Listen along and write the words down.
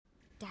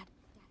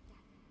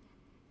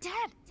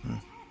Dad,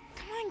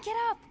 come on, get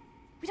up.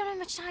 We don't have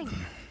much time.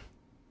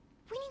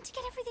 We need to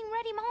get everything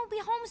ready. Mom will be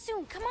home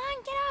soon. Come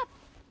on, get up.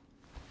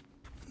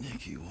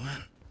 Nikki,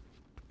 what?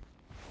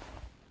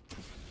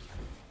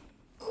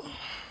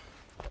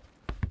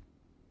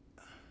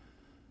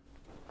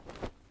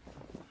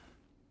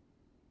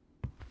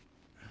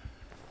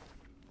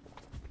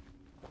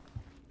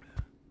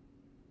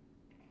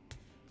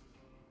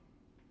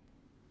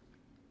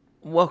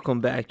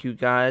 Welcome back, you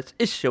guys.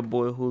 It's your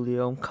boy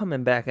Julio. I'm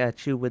coming back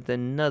at you with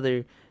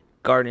another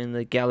Guardian of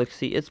the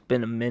Galaxy. It's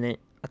been a minute,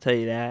 I'll tell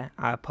you that.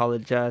 I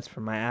apologize for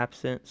my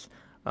absence.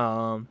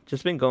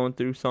 Just been going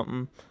through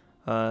something.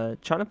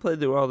 Trying to play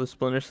through all the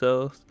Splinter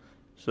Cells.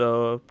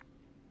 So,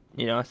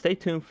 stay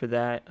tuned for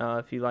that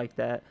if you like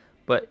that.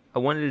 But I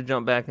wanted to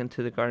jump back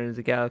into the Guardians of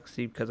the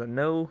Galaxy because I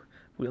know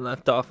we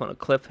left off on a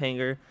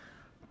cliffhanger.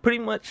 Pretty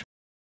much.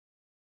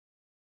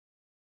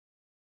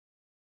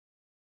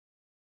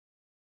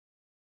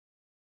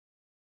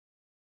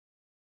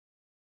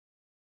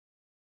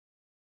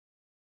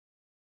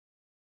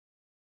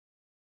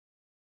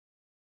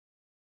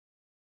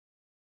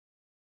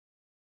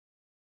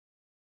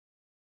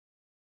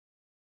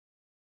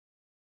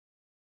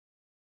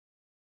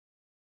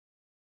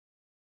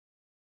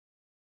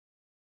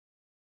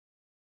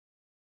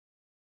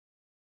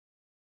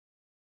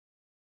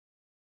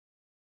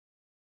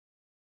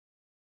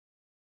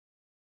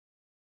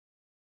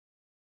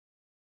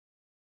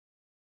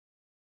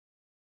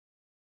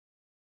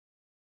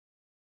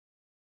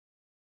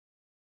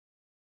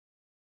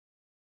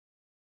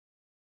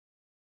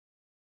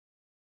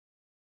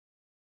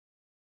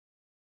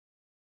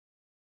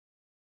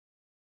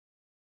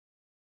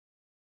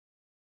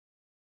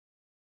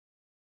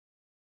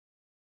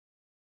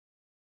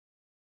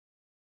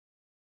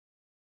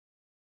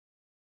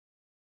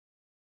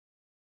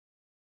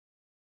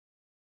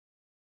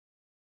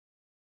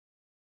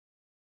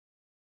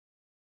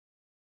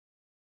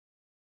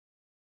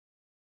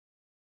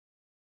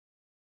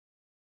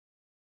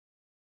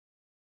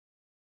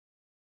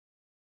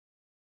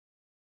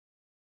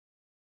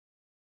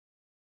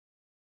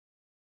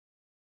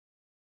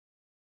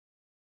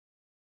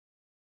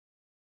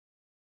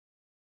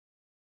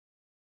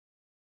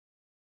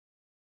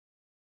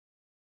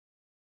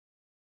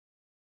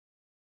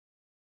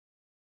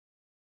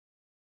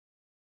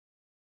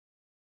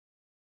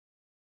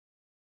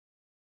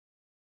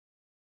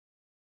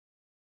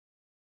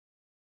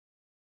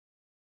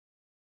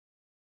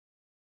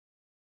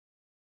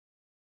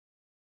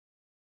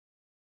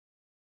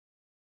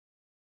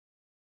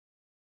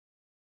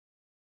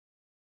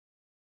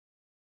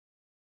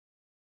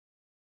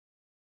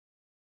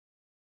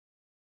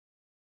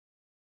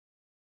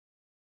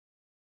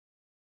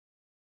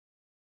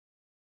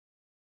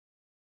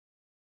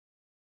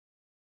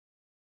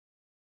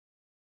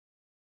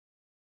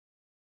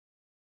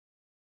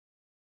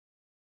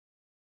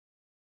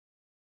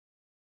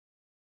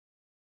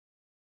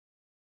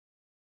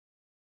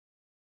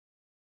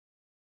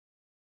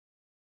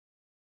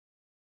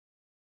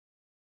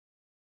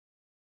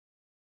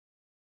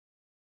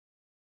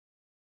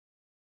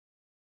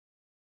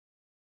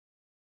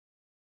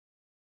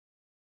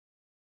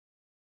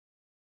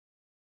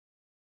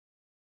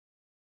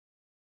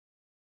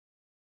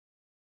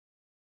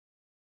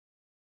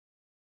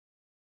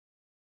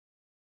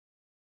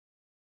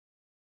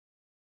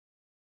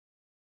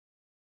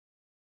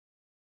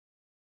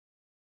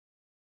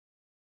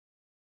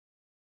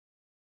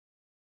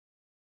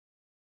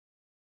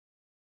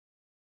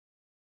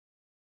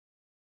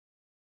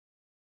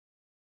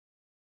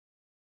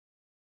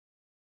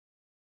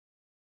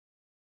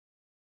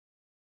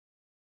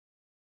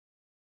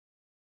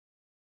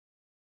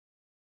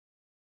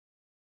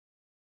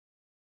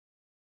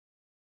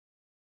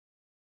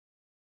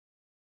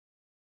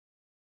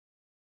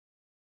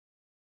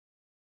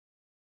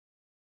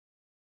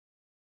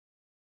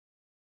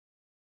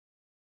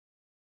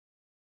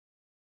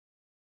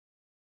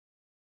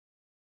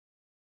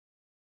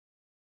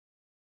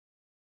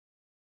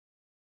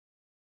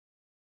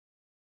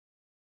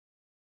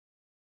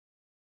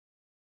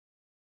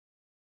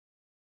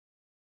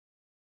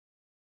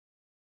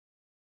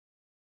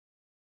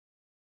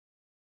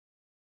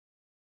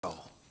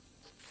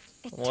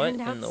 It What turned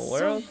in out the so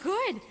world?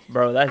 good.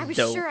 Bro, that's I was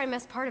dope. sure I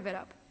messed part of it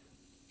up.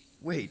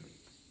 Wait,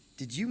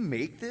 did you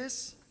make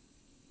this?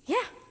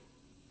 Yeah.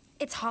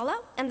 It's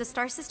hollow, and the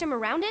star system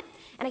around it,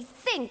 and I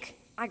think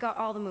I got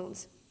all the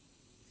moons.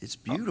 It's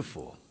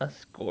beautiful.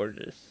 That's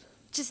gorgeous.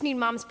 Just need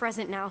Mom's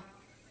present now.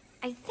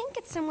 I think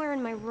it's somewhere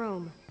in my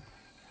room.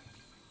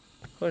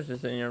 Of course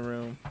it's in your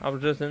room. I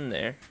was just in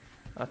there.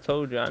 I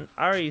told you. I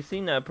already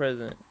seen that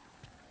present.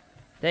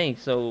 Dang,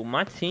 so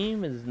my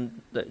team is...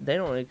 They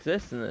don't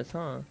exist in this,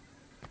 huh?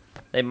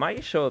 They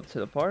might show up to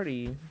the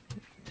party,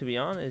 to be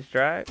honest.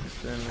 Drax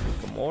and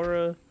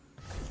Gamora.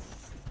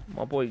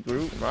 My boy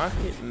Groot and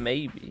Rocket,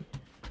 maybe.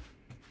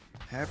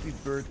 Happy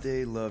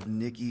birthday, love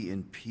Nikki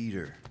and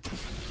Peter.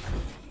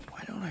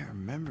 Why don't I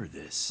remember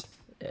this?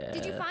 Yeah.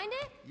 Did you find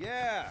it?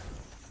 Yeah!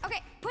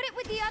 Okay, put it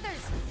with the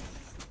others.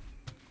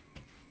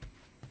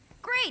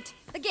 Great,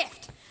 the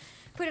gift.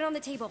 Put it on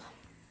the table.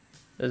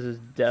 This is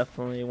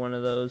definitely one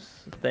of those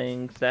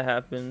things that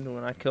happened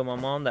when I killed my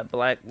mom. That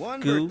black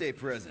One goo. birthday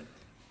present.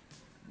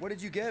 What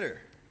did you get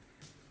her?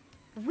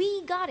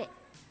 We got it.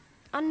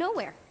 On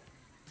Nowhere.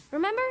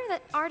 Remember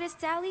that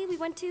artist's alley we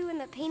went to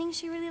and the painting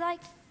she really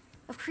liked?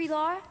 Of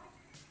Kree-Lara?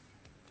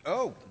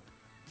 Oh,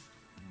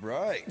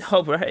 right.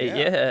 Oh, right,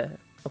 yeah.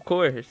 Of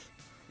course.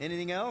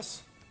 Anything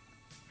else?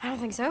 I don't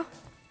think so.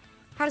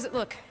 How does it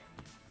look?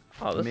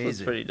 Oh, this looks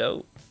Amazing. pretty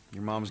dope.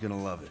 Your mom's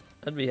gonna love it.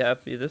 I'd be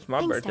happy. This is my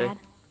Thanks, birthday. Dad.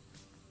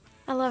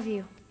 I love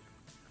you.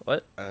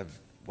 What?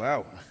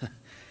 Wow.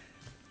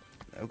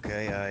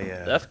 Okay,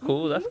 That's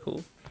cool. That's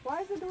cool.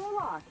 Why is the door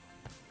locked?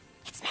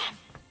 It's Mom.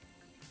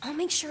 I'll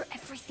make sure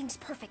everything's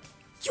perfect.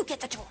 You get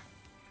the door.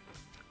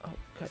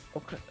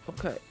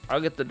 Okay. I'll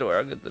get the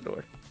door.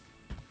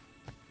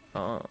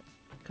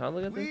 Can I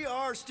look at this? We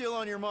are still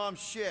on your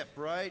mom's ship,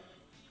 right?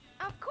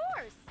 Of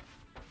course.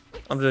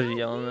 I'm just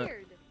yelling it.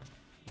 Weird.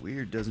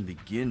 Weird doesn't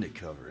begin to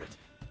cover it.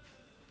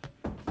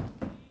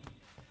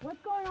 What's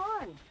going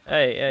on?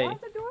 Hey. Why is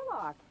the door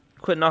locked?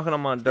 Quit knocking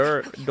on my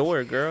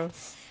door, girl.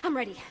 I'm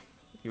ready.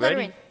 You Let her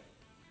ready?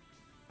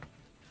 in.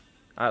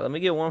 Alright, let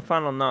me get one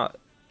final knock.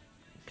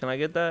 Can I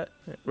get that?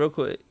 Real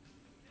quick.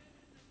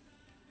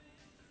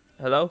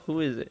 Hello?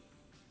 Who is it?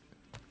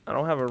 I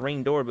don't have a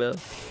Ring doorbell.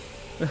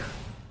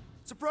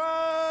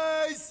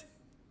 Surprise!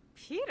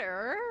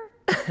 Peter?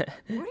 What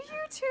are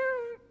you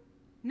two?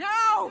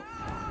 No!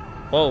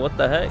 Whoa, what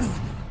the heck?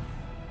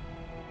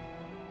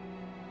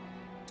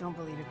 Don't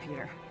believe it,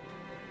 Peter.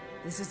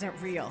 This isn't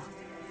real.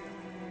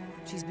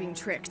 She's being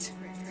tricked.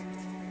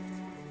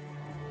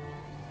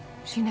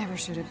 She never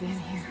should have been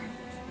here.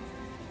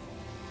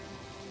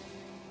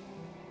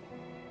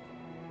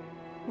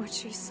 What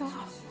she saw.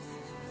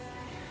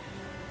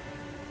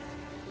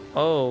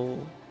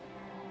 Oh.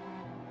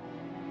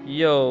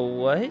 Yo,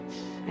 what?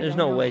 There's don't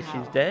no know way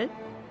how. she's dead?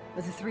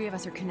 But the three of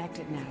us are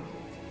connected now.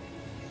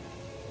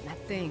 That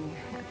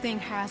thing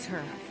has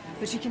her,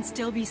 but she can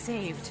still be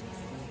saved.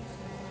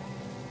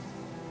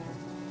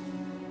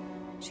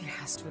 She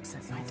has to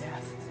accept my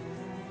death.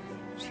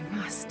 She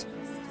must.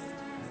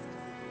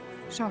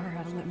 Show her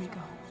how to let me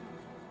go.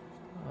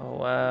 Oh,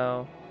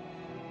 wow.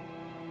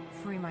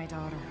 Free my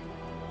daughter.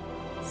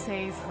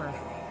 Save her.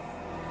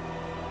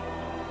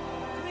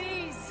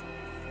 Please!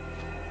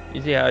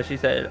 You see how she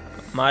said,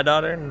 my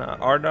daughter, not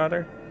our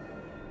daughter?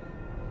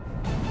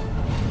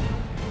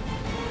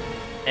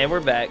 And we're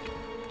back.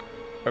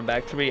 We're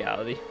back to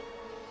reality.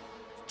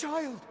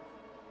 Child!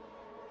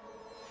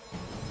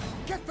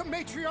 Get the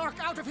matriarch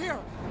out of here!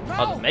 Oh,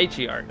 Now! the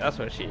matriarch. That's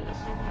what she is.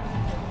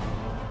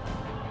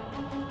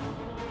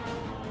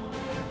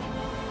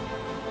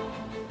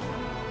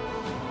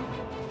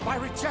 By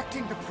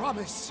rejecting the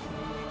promise,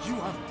 you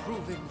have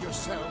proven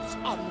yourselves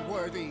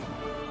unworthy.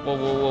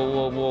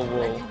 Whoa.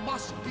 And you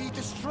must be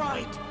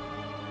destroyed.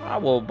 I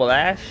will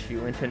blast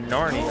you into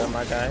Narnia,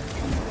 my guy.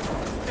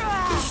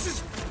 This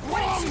is wrong!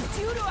 What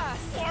did you do to us?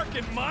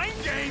 Barking mind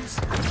games!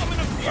 I'm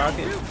gonna feel Rocket.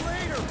 you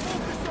later!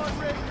 Focus on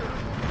Ranger!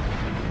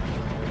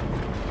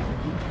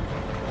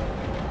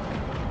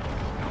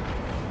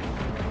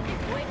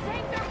 If we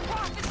take their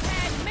prophet's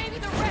head, maybe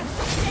the rest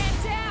will stand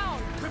down!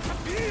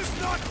 He is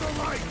not the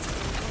right!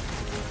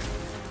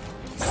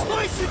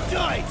 Slice and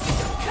dice!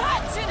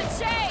 Cut to the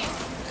chase!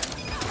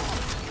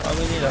 Why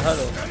we need a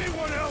huddle?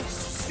 Anyone else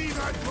see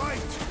that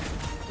light?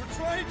 We're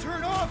trying to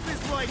turn off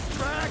his lights,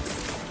 Drax!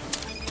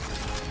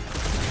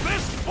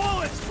 This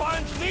bullet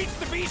sponge needs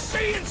to be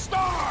seeing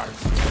stars!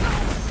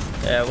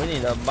 Yeah, we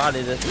need to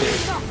body this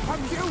bitch. Enough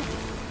from you!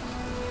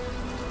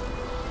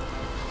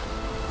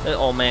 This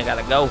old man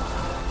gotta go.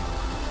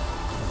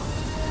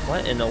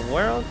 What in the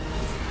world?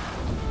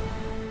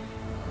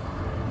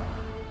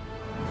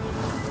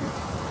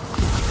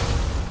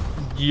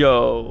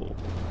 Yo.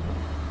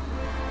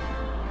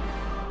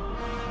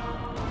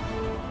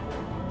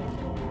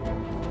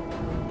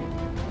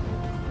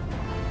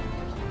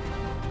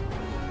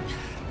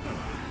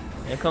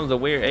 Here comes a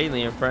weird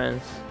alien,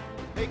 friends.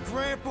 Hey,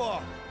 Grandpa!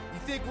 You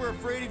think we're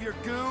afraid of your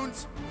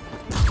goons?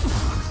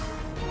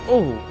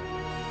 Oh.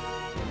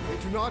 They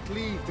do not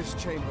leave this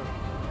chamber.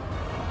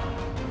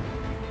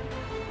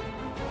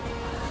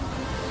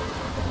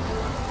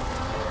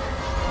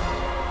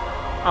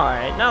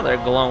 Alright, now they're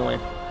glowing.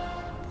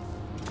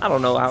 I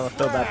don't know how I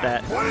feel about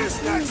that. What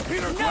is next,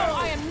 Peter Quill? No,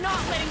 I am not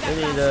letting that We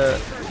need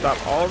bastard to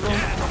stop all of them.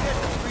 Forget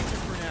the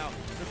creatures for now.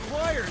 The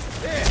choir's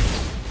pissed!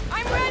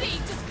 I'm ready!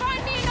 Just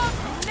find me enough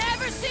to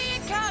never see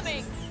it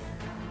coming!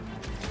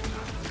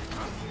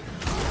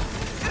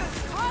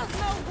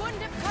 Cosmo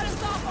wouldn't have cut us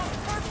off on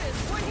purpose,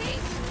 would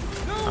he?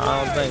 No I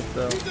don't way! think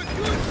so. He's a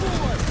good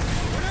boy!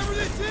 Whatever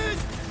this is,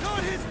 not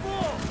his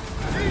fault!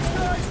 These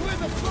guys win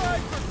the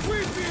prize for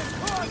creepiest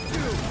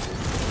costumes!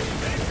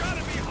 They've got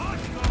to be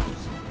honchos.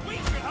 We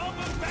should help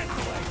them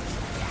ventilate.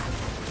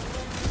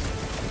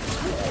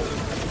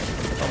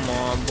 Come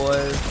on,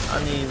 boys.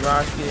 I need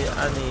Rocket.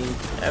 I need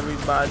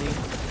everybody.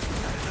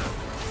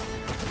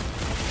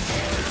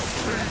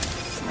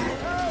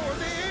 How are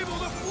they able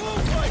to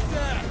float like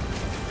that?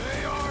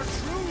 They are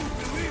true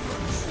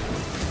believers.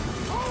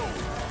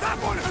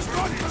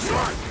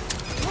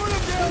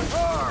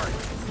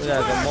 We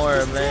got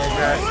Gamora, man.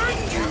 Drax.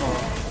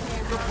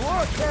 The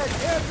blockhead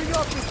can't be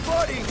up his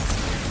buddy.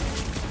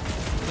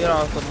 Get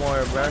off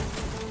Gamora, bro.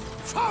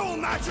 Foul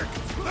magic!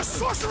 The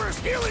sorcerer's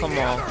healing Come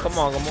the on, others! come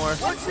on,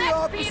 Gamora. What's the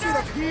opposite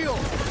of heal?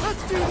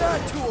 Let's do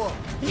that to him.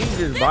 You can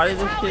just body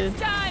this kid.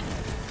 I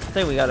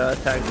think we gotta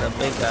attack the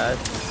big guys.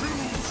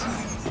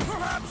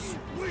 Perhaps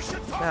we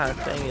should talk God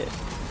about dang it.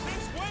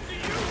 since when do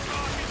you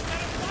talk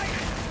instead of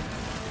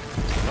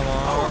fighting? Come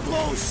Our on.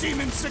 blows seem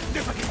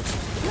insignificant.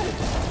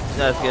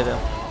 Let's get him.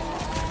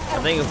 I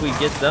think if we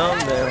get them,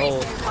 their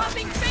whole.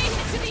 Pumping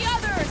faith into the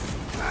others!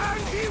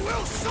 And he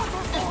will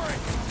suffer for it!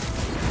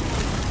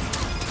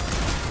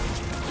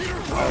 Peter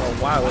I don't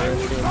know why we're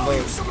doing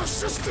both. some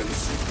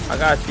assistance! I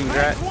got you,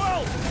 Drax.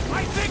 Well,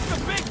 I think the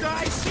big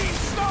guy's seen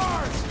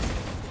stars!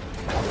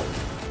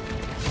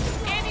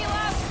 Any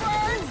last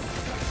words?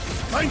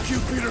 Thank you,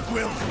 Peter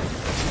Quill!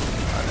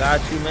 I got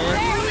you, man.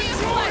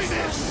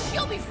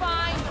 You'll be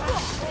fine.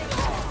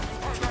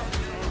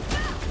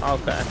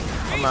 Okay.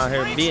 I'm out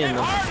here beating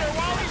them.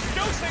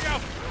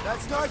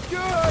 That's not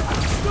good.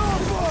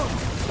 Stop him.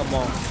 Come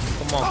on.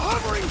 Come The on.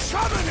 hovering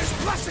shaman is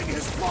blessing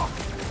his flock!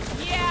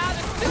 Yeah,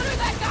 the sooner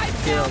that guy's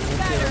Get down, him. the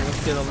Let's get him. better.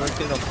 Let's get him. Let's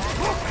get him.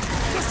 Look!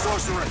 The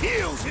sorcerer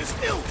heals his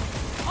ilk!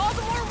 All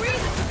the more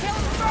reason to kill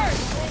him first.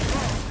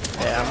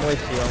 Yeah, I'm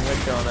with you. I'm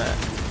with you on that.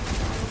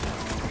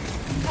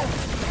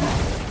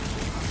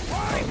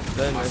 Oh,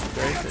 goodness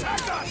gracious.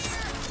 Attack us!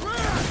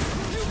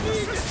 You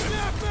need to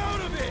snap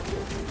out of it.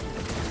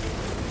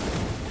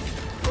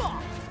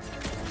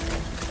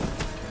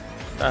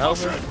 Can I help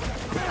her?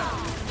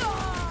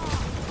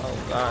 Oh,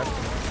 God.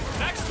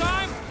 Next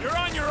time, you're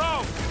on your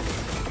own.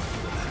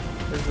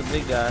 This is a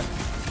big guy.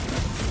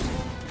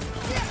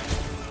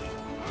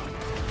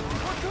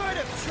 What kind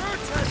of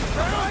church has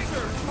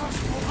bouncers?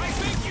 I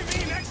think you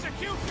mean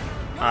executioner.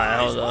 Alright,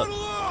 hold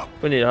Huddle up. up.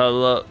 We need to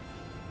huddle up.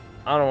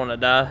 I don't want to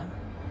die.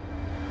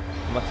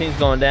 My team's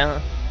going down.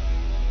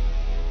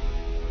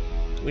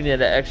 We need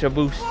an extra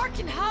boost. Clark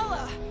and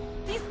Hala,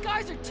 these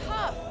guys are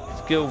tough.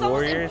 Skilled It's almost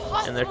warriors,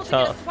 and they're impossible to get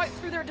us tough. to fight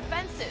through their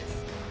defenses.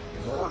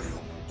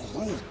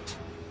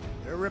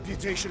 Their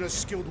reputation as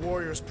skilled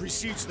warriors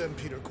precedes them,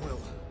 Peter Quill.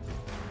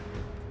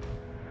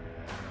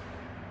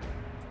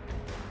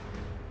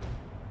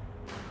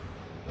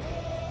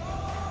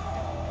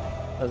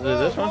 Let's do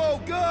this one.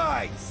 Whoa,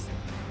 guys!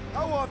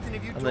 How often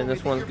have you told think me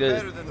this that one's you're good.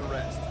 better than the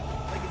rest?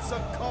 Like it's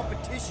some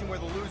competition where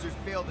the losers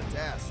fail the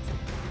test.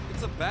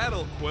 It's a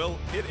battle, Quill.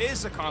 It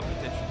is a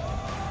competition.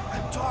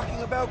 I'm talking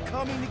about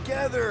coming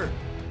together.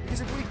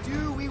 Because if we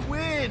do, we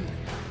win.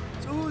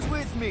 So who's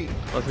with me?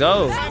 Let's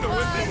go. Kinda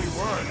with me we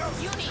were.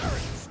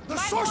 The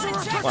sorcerer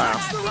protects Wow.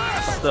 the I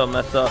rest! still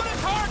messed up. This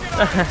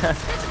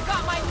has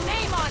got my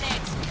name on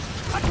it.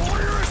 That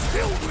warrior is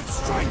filled with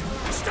strength!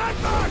 Stand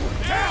back!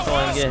 Go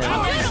and get him.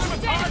 You don't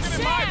stand a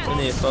chance. We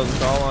need to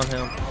focus all on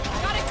him.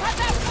 Gotta cut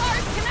that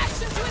Clark's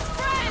connection to his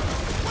friends.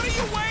 What are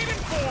you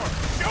waiting for?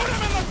 Shoot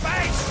him in the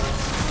face!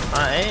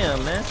 I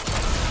am, man.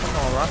 Come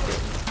on, Rocket.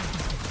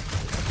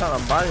 I'm trying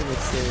to body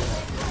this kid.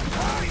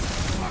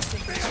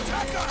 They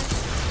attack us!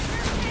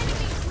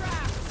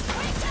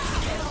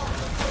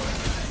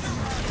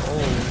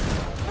 Oh,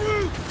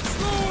 Groot,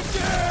 slow him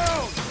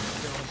down!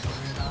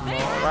 come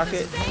on,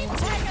 Rocket.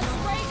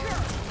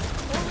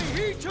 Only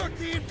he took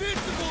the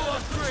invincible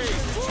upgrade!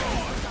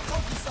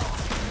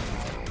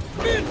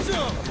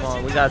 Invincible! Come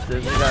on, we got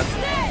this. We got this.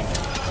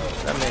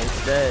 That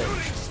man's dead.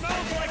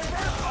 Smells like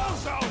burnt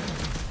ozone!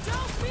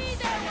 Don't be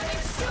there when they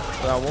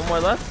shoot We got one more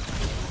left.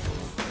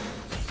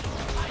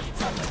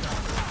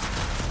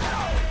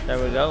 There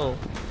we go.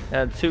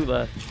 Had two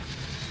left.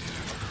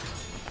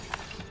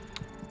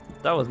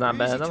 That was not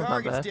bad. That was not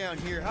targets bad. down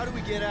here. How do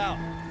we get out?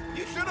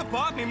 You should have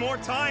bought me more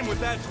time with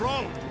that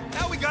drone.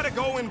 Now we gotta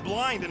go in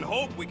blind and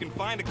hope we can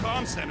find a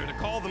comm center to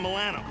call the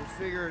Milano. We'll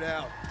figure it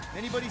out.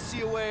 Anybody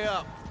see a way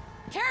up?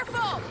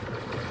 Careful!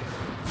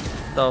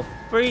 The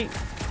freak.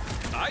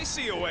 I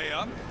see a way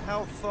up.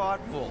 How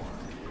thoughtful.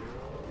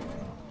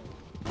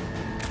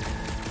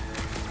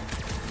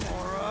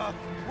 Gamora,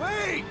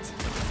 wait!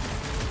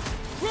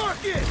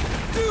 Rocket,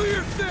 do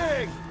your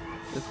thing!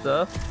 Good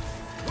stuff.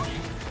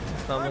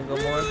 Coming, I'm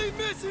Gamora. really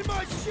missing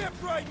my ship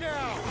right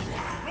now!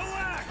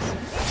 Relax!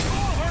 We'll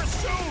call her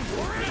soon!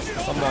 We're in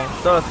this Come on.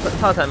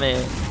 Toss that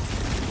man.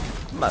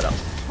 I'm about to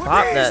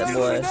pop that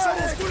boy.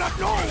 Souls do not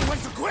know when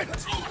to quit!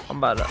 I'm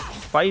about to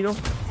fight him.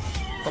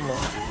 Come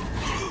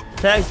on.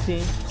 Tag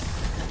team.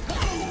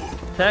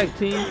 Tag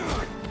team.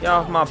 Get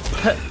off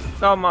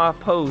my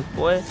pose,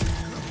 boy.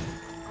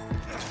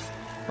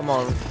 Come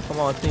on. Come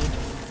on, team.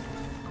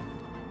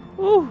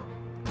 Woo.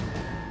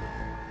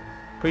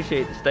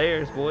 Appreciate the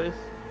stairs, boys.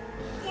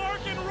 Clark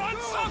and run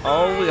something!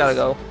 Oh, we gotta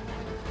go.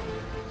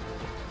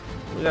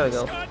 We gotta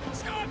go. Scott!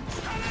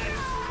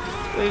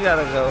 We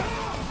gotta go.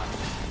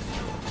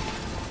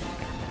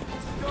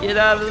 Get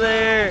out of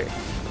there.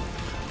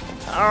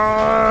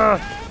 Ah.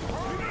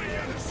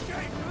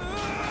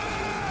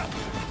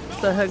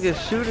 What the heck is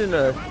shooting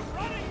us?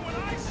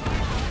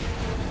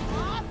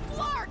 Ah,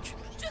 Clark!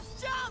 Just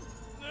jump!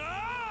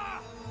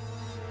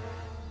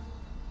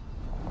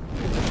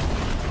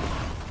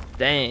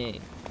 Dang.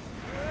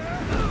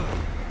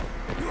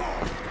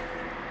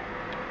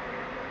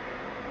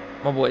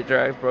 My boy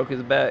Drax broke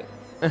his back.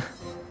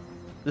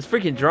 This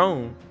freaking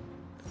drone.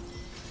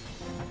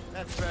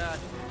 That's bad.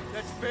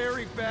 That's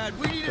very bad.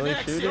 We need Can an we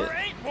exit. shoot it? There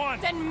ain't one!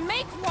 Then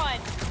make one!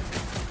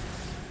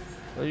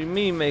 What do you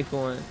mean make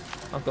one?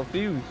 I'm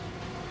confused.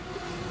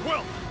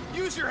 Quill,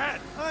 use your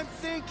head! I'm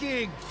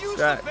thinking. Use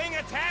Drax. the thing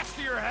attached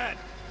to your head!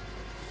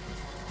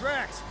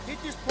 Drax, hit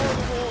this part of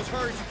the wall as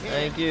hard as you can.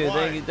 Thank you, Why?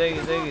 thank you, thank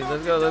you, thank you. We're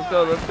Let's go, about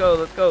let's to go,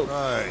 die. let's go, let's go.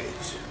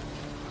 Right.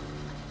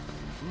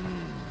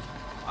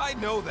 I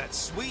know that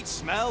sweet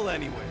smell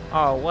anyway.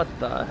 Oh, what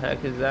the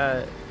heck is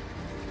that?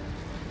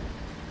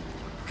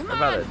 Come I'm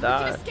about on! to We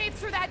die. can escape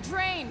through that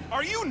drain!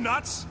 Are you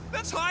nuts?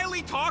 That's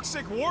highly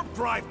toxic warp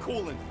drive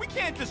coolant. We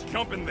can't just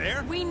jump in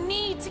there. We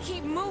need to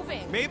keep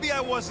moving! Maybe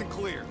I wasn't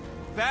clear.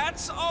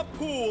 That's a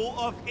pool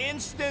of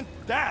instant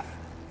death.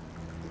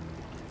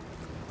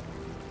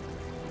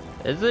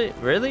 Is it?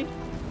 Really?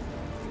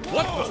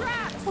 What the?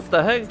 Drax! What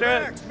the heck,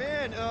 Drax? Drax,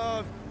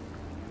 man,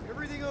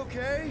 everything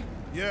okay?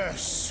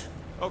 Yes.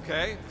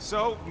 Okay,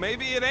 so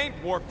maybe it ain't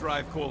warp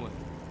drive coolant.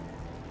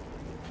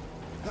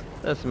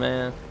 This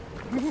man.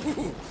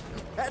 Ooh,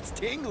 that's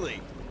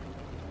tingly.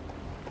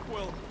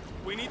 Well,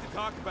 we need to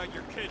talk about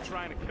your kid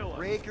trying to kill us.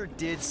 Raker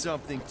did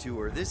something to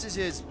her. This is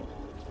his.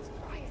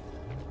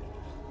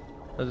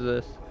 What's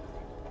this?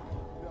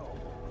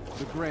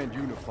 The Grand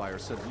Unifier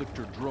said lift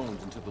your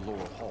drones into the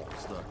lower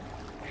halls. The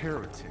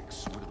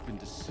heretics would have been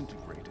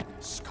disintegrated.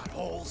 Scud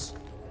holes.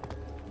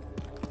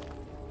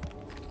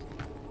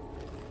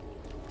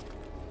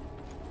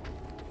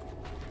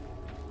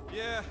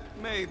 Yeah,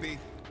 maybe.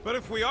 But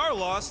if we are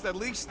lost, at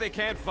least they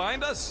can't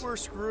find us. We're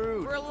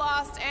screwed. We're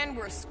lost and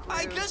we're screwed.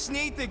 I just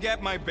need to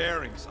get my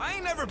bearings. I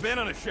ain't never been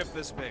on a ship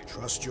this big.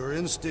 Trust your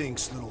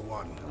instincts, little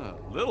one.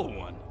 Little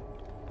one.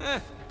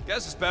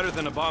 Guess it's better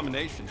than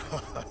Abomination.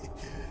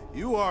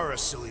 You are a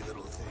silly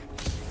little thing.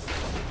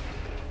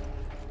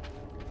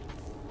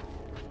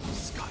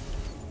 Scud.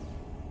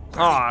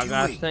 Oh,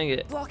 gosh, dang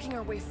it. Blocking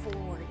our way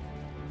forward.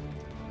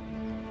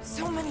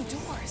 So many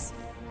doors.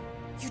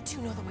 You do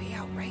know the way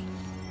out, right?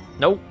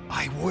 Nope.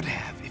 I would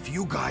have if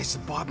you guys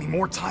had bought me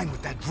more time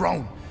with that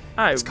drone.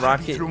 Alright, It's gotta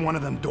be Rocket. through one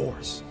of them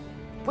doors.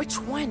 Which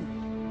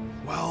one?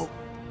 Well,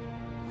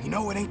 we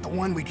know it ain't the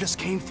one we just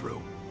came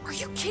through. Are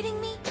you kidding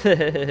me?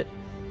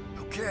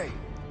 Okay,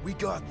 we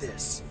got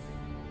this.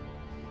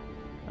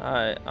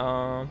 Alright,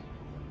 alright,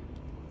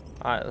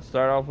 let's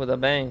start off with a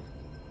bang.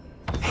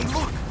 Hey,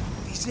 look!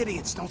 These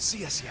idiots don't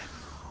see us yet.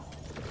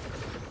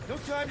 No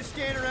time to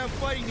stand around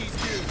fighting these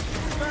dudes. The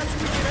faster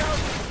we get out,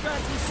 the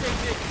faster we save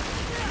Nick.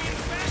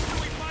 The faster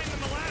we find the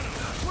Milano.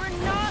 We're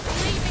not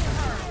leaving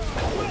her!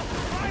 Well,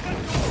 try the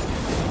door.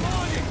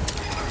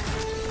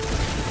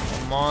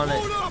 I'm on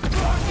it. Hold up,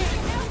 Rocket!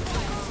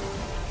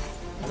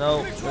 No,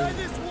 We're gonna try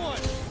this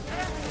one.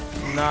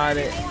 not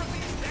it.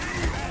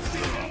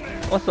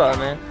 What's up,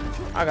 man?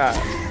 I got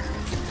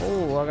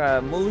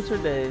moves for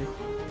days.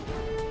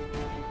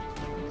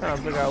 I'm trying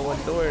to figure out what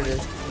door it is.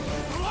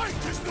 Light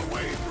is the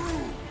way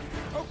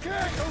through.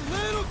 Okay, a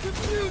little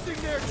confusing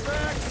there,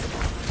 Drax.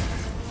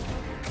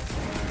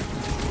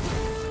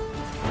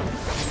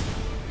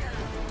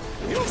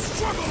 You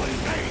struggle in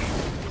vain.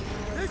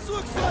 This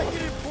looks like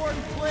an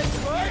important place,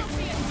 right?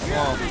 We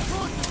have to be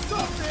close to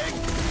something.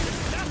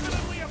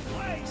 Definitely a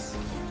place.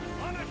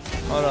 On a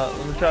ship. Hold up,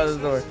 let me try this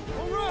door.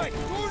 All right,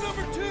 door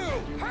number 2.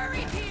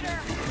 Hurry, Peter!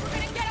 We're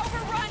gonna get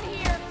overrun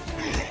here!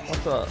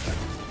 What's up?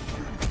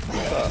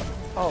 What's up?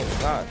 Oh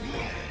god.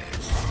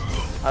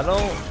 I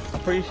don't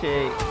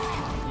appreciate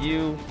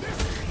you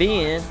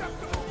being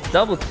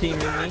double teaming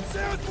me Sounds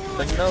more for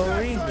like no a Drax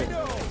I reason.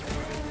 know.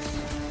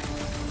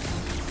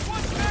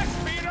 What's next,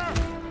 Peter?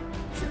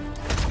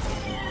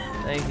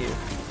 Thank you.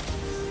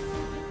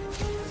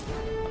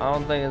 I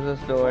don't think it's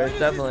this door. It's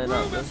definitely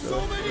not this So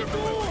door. many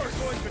doors.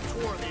 Going to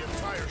tour the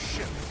entire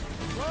ship.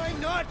 Try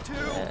not to.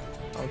 Yeah,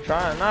 I'm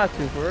trying not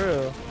to, for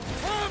real.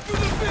 Time for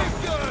the big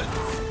guns.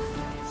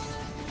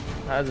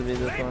 Has to be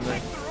this They one then.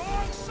 picked the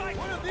wrong site.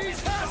 One of these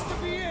has to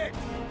be it.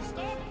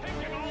 Stop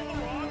picking all the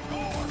wrong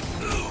doors.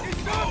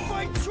 It's not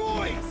my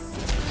choice.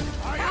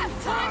 Last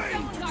time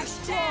someone got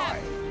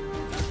stabbed!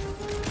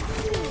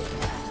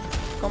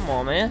 Come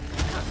on, man.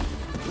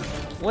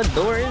 What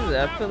door is it?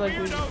 I feel like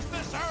we. Weirdos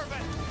deserve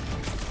it.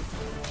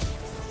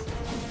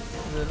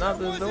 Is it not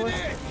this Wasn't door?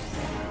 it?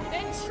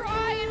 Then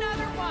try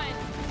another one!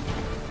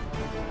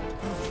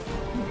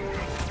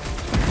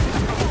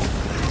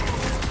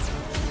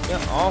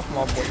 Get off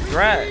my boy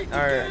Drax. Get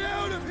Alright,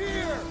 out of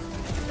here.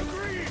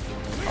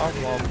 off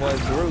my boy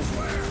Groot.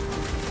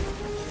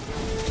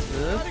 Is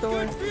Got this a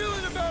door? good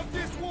feeling about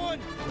this one.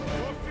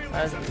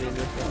 Has to be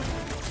this one.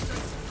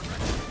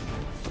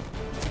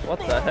 What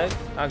the heck?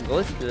 I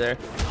glitched through there.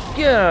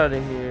 Get out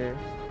of here.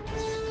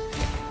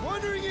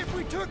 Wondering if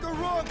we took a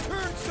wrong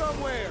turn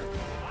somewhere.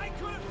 I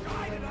could have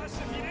guided us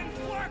if you didn't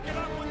flark it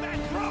up with that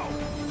drone.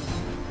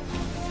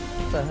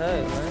 What the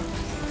heck, man?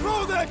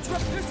 Throw that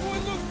truck. This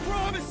one looks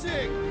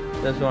promising.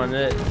 This one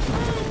it. Move,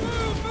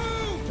 move,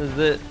 move. This is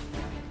it.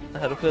 I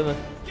had a feeling.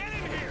 Get in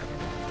here.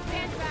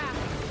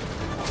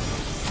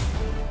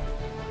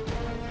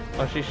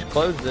 Oh, she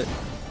closed it.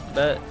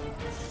 Bet.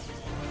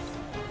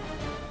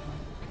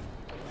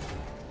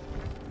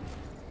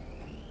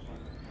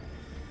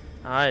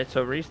 Alright,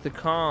 so reach the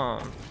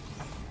comm.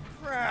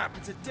 Crap,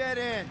 it's a dead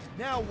end.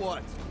 Now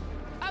what?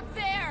 Up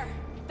there!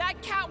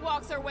 That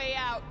catwalk's our way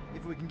out.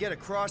 If we can get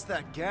across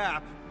that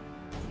gap.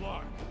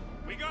 Clark,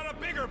 we got a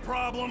bigger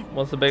problem.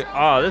 What's the big?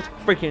 Oh, this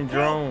freaking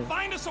drone.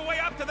 Find us a way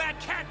up to that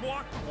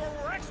catwalk before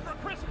we're extra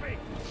crispy.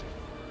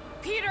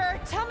 Peter,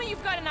 tell me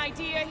you've got an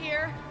idea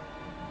here.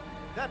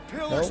 That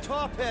pillar's Nope.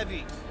 top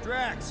heavy.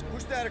 Drax,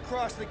 push that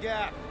across the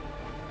gap.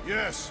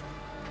 Yes.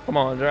 Come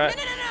on, No, Drax.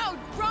 no, no,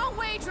 no! Wrong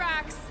way,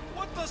 Drax!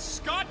 What the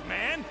scut,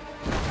 man?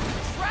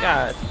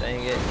 God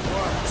dang it. You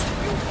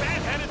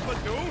fat-headed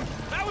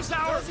badoon. That was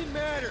our... Doesn't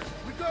matter.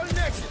 We've got an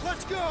exit.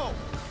 Let's go.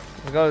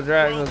 Let's go,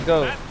 Drax. Well, Let's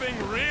go. that thing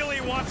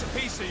really wants a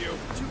piece of you.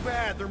 Too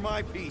bad. They're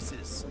my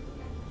pieces.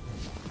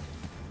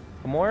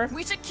 More?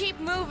 We should keep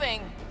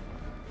moving.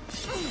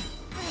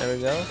 There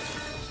we go.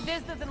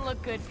 This doesn't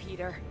look good,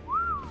 Peter.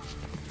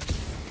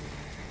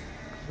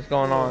 What's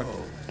going on?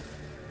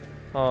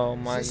 Oh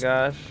my Is this-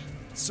 gosh.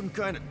 Some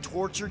kind of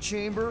torture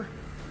chamber?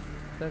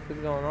 What's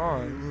going They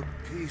on? look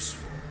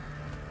peaceful.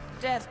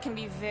 Death can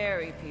be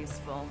very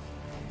peaceful.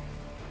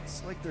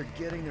 It's like they're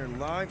getting their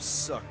lives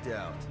sucked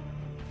out.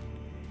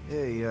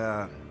 Hey,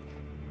 are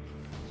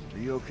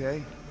you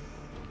okay?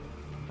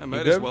 I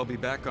might good? as well be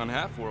back on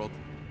Half-World.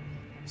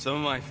 Some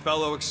of my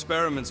fellow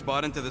experiments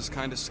bought into this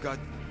kind of scut.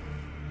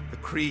 The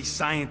Kree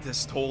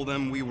scientists told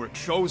them we were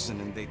chosen,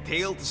 and they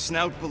tailed the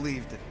snout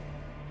believed it.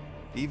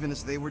 Even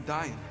as they were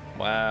dying.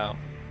 Wow.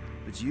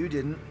 But you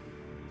didn't.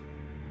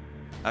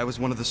 I was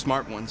one of the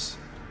smart ones.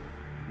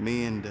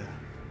 Me and,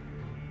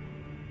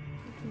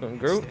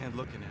 Groot? stand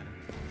looking at him.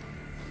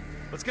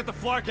 Let's get the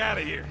Flark out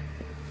of here.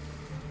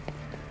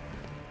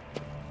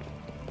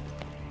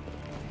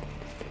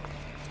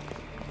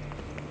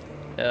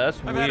 Yeah, that's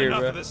I've had weird, enough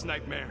bro. of this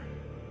nightmare.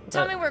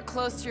 Tell me we're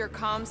close to your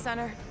comm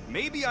center.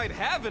 Maybe I'd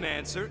have an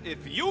answer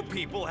if you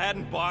people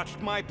hadn't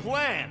botched my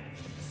plan.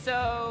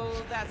 So,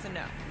 that's a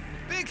no.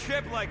 Big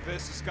ship like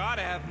this has got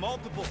to have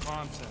multiple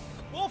comm centers.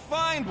 We'll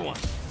find one.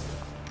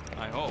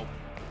 I hope.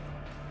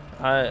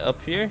 Alright,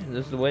 up here.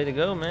 This is the way to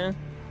go, man.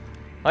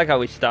 I like how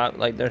we stopped.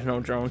 Like, there's no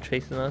drone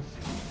chasing us.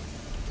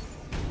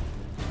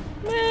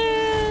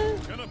 Man.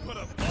 Gonna put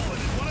a bullet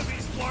in one of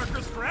these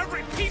flarkers for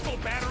every people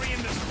battery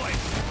in this place.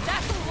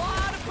 That's a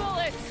lot of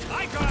bullets!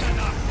 I got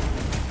enough.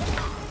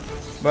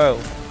 Bro,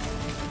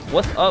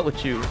 what's up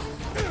with you?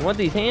 You want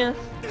these hands?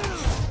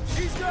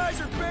 These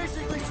guys are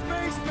basically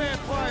space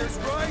vampires,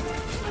 right?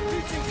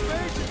 Teaching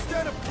space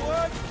instead of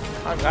blood.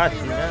 I got you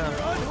Around now. your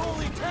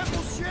unholy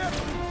temple ship.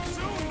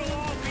 Soon we'll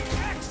all be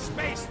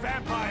ex-space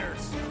vampires.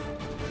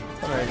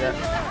 Something like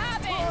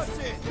that. Toss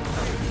it.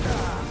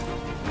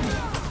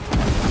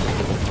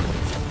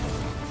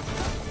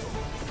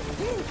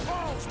 Who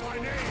calls my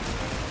name?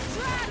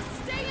 Drax,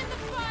 stay in the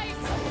fight!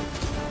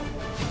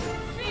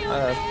 Feel I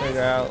gotta this?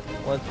 figure out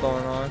what's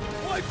going on.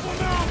 Wipe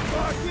them out,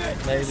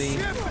 Rocket. Maybe. This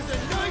ship is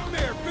a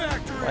nightmare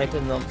factory.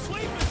 Wiping them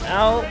Sleep is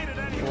out. underrated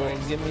anyway.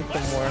 Will give me some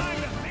Less more. time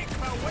to think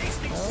about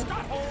wasting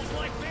scut holes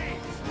like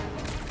these.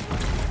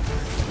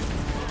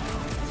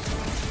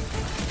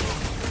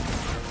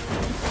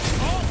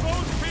 All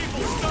those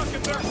people stuck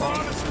in their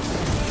promises.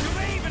 Do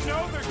they even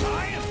know they're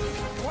dying?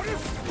 What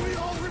if we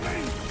all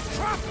remain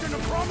trapped in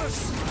a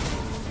promise?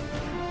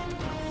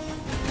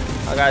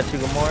 I got you,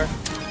 Gamora.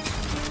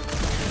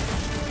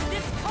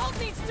 This cult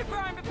needs to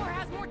burn before it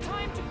has more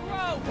time to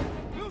grow!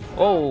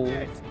 Oh, We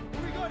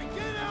gotta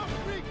get out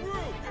and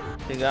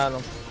regroup. she got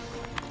him.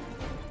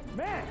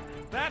 Man,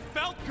 that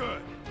felt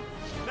good.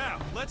 Now,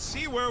 let's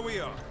see where we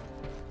are.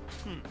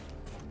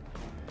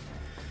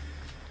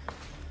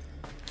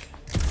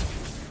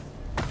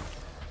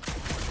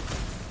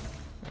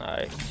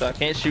 Alright, so I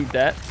can't shoot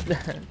that.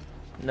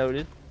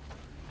 Noted.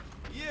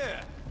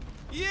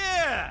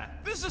 Yeah,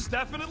 this is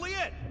definitely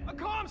it. A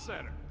comm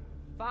center.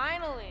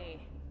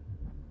 Finally.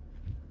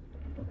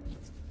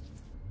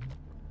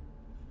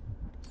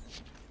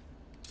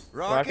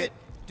 Rocket,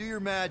 do your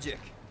magic.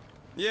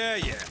 Yeah,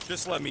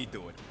 just let me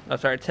do it.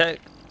 That's our tech.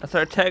 That's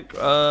our tech,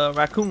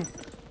 Raccoon.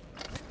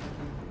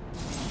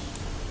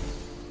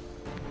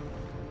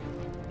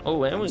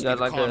 Oh, and we got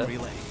like a...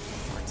 relay.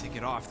 Or take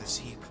it off this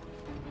heap.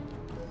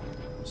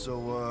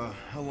 So,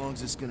 how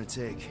long's this gonna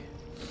take?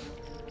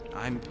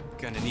 I'm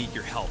gonna need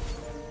your help.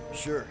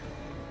 Sure.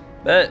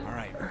 Bet. All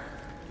right,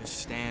 just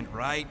stand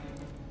right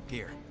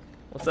here.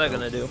 What's that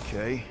gonna do?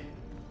 Okay.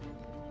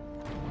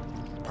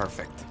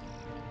 Perfect.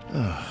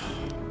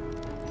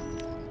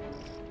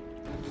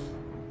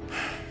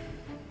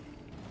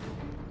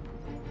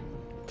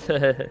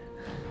 That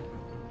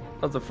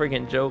was a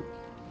freaking joke.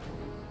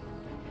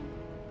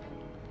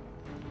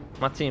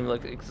 My team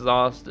looked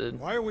exhausted.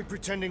 Why are we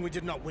pretending we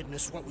did not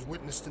witness what we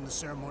witnessed in the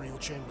ceremonial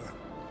chamber?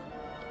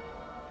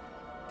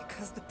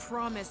 Because the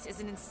promise is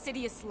an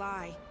insidious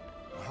lie.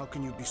 How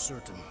can you be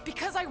certain?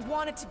 Because I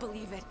wanted to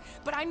believe it,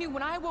 but I knew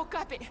when I woke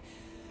up it...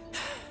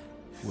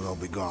 We'll all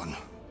be gone.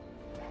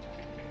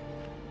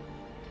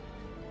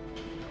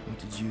 What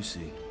did you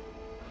see?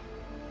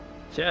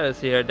 She had to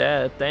see her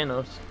dad,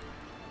 Thanos.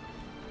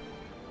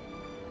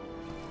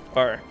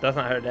 Or, that's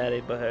not her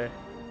daddy, but the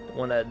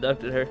one that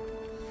abducted her.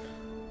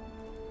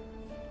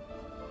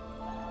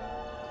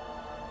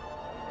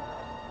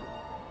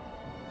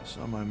 I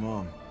saw my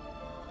mom.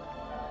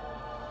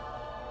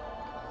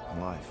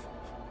 Alive.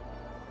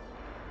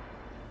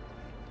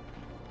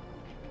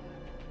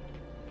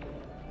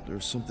 There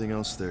was something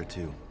else there,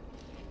 too.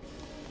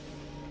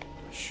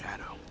 A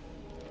shadow.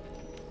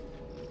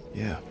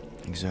 Yeah,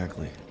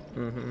 exactly.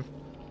 Mm-hmm.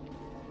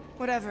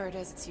 Whatever it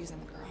is, it's using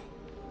the girl.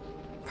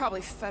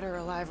 Probably fed her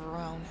alive her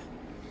own.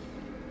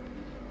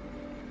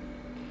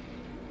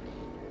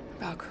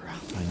 Valkyra.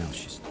 I know,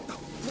 she's...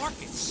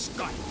 Fucking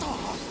Scott!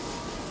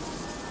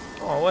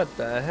 Oh, what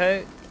the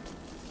heck?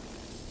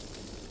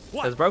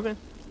 What? It's broken?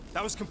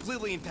 That was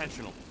completely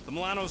intentional. The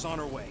Milano's on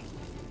her way.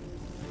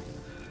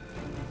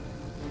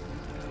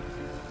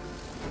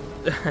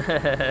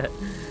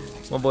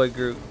 My boy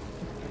Groot.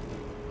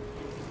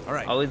 All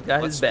right. Always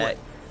got his back.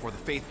 Before the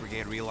Faith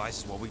Brigade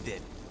realizes what we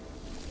did.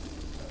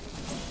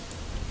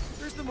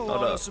 Where's the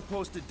Milano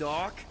supposed to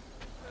dock?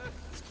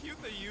 It's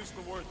cute they use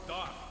the word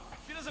dock.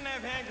 She doesn't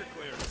have hangar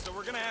clearance, so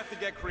we're gonna have to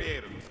get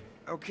creative.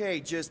 Okay,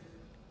 just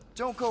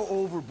don't go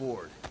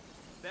overboard.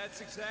 That's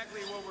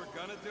exactly what we're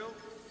gonna do.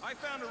 I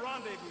found a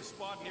rendezvous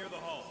spot near the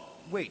hull.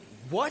 Wait,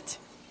 what?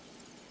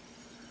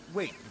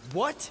 Wait,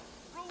 what?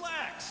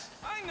 Relax.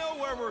 I know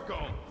where we're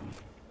going.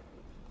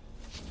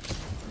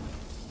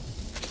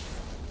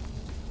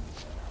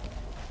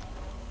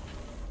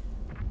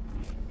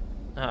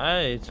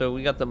 Alright, so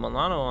we got the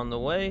Milano on the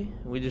way.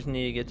 We just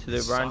need to get to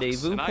the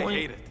rendezvous and point. I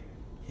hate it.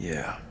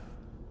 Yeah.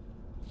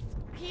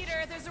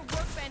 Peter, there's a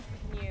workbench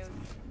we can use.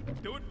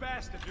 Do it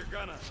fast if you're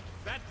gonna.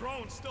 That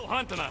drone's still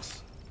hunting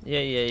us.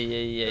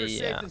 Better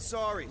safe than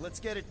sorry. Let's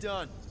get it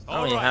done. I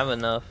don't even have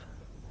enough.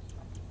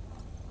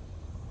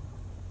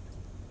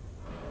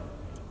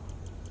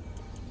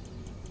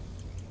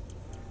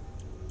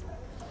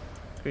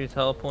 Increase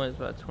health points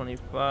by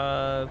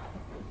 25.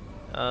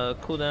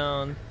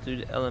 Cooldown due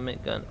to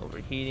element gun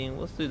overheating.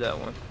 Let's do that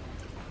one.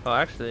 Oh,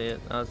 actually,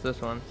 it's this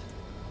one.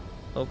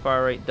 Low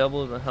fire rate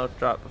doubles and health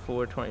drop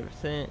before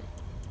 20%.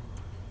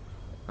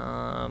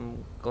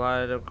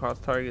 Glide across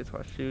targets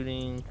while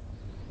shooting.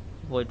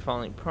 Avoid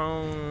falling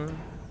prone.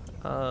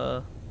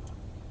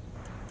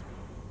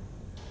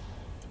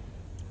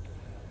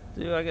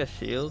 Dude, I guess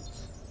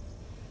shields.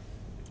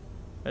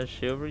 A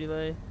shield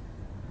relay.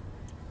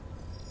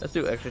 Let's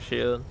do extra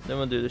shield. Then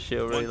we'll do the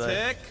shield relay. One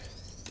tick.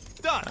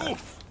 Done.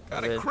 Oof.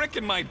 Got a crick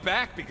in my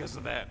back because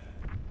of that.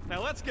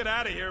 Now let's get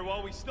out of here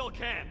while we still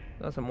can.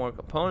 Got some more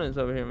components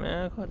over here,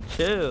 man.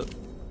 Chill.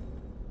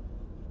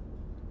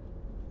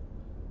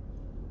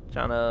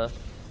 Trying to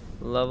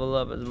level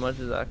up as much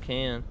as I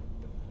can.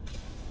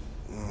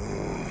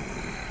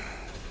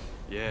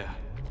 Yeah.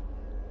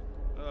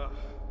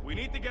 We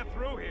need to get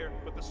through here,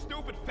 but the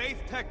stupid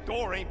Faith Tech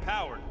door ain't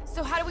powered.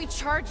 So how do we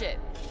charge it?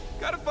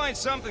 Gotta find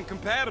something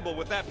compatible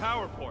with that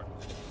power port.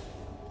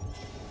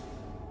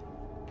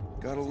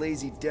 Got a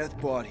lazy death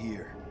bot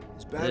here.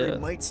 His battery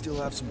might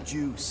still have some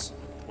juice.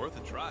 Worth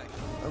a try.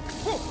 Okay.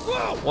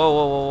 Whoa, whoa,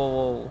 whoa,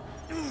 whoa,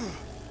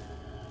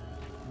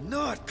 whoa.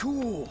 Not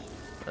cool.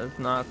 That's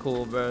not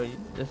cool, bro.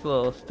 This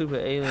little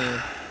stupid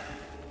alien.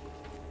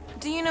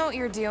 Do you know what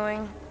you're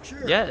doing?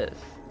 Sure. Yes.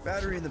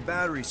 Battery in the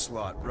battery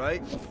slot,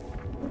 right?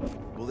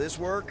 Will this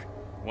work?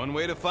 One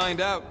way to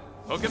find out.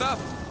 Hook it up.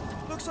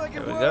 Looks like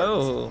it There we worked.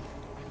 go.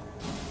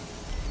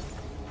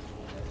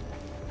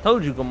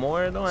 Told you,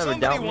 Gamora. Don't ever doubt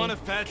me. Somebody want to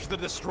fetch the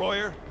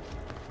destroyer?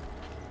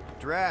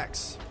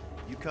 Drax,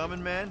 you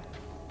coming, man?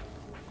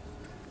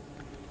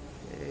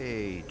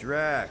 Hey,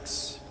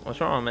 Drax. What's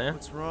wrong, man?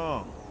 What's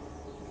wrong?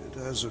 It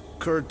has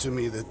occurred to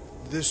me that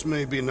this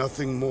may be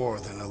nothing more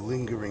than a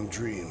lingering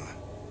dream.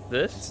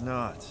 This? It's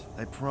not,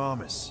 I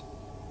promise.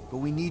 But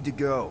we need to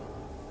go.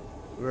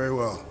 Very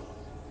well.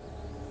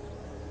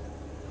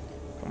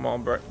 Come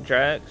on,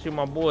 Drax. You're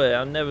my boy.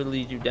 I'll never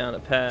lead you down the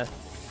path.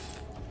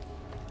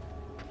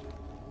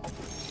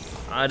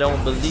 I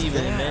don't believe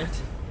in it, man.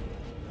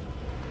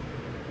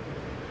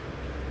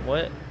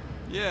 What?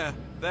 Yeah,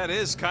 that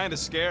is kind of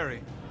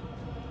scary.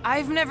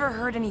 I've never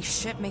heard any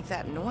ship make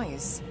that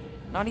noise.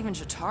 Not even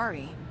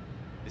Chitauri.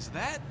 Is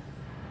that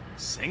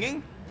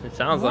singing? It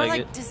sounds More like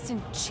like it.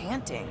 distant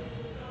chanting.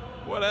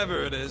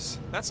 Whatever it is,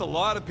 that's a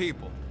lot of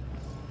people.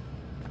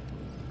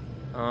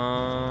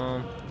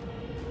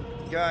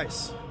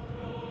 Guys,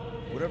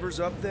 whatever's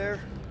up there,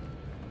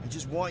 I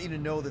just want you to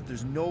know that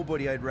there's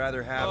nobody I'd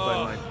rather have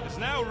by my... Is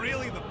now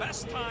really the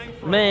best time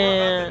for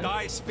Man. a about to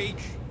die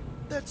speech?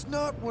 That's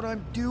not what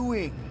I'm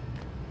doing.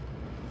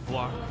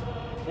 Flark.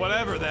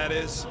 Whatever that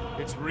is,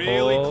 it's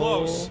really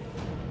close.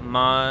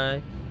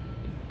 My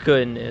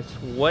goodness.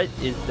 What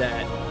is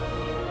that?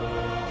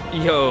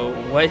 Yo,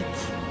 what?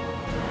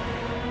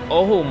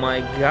 Oh my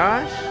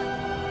gosh.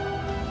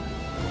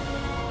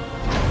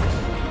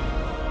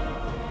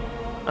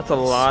 That's a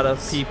lot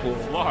of people.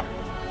 Flark.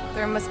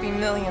 There must be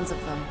millions of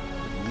them.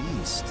 At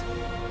least.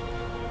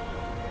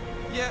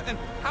 Yeah, and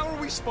how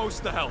are we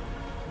supposed to help?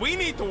 We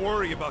need to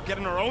worry about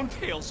getting our own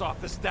tails off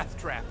this death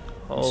trap.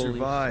 Holy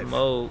survive.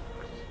 smoke.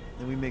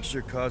 Then we make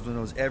sure Cosmo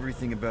knows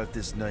everything about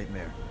this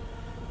nightmare.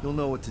 He'll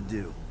know what to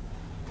do.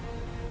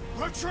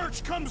 The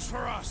church comes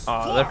for us!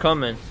 Oh, they're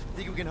coming.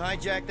 Think we can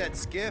hijack that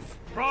skiff?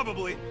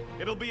 Probably.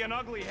 It'll be an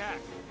ugly hack.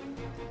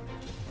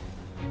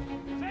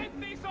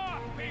 Safety's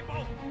off,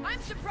 people!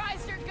 I'm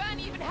surprised your gun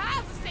even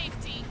has a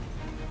safety.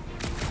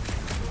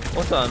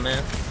 What's up,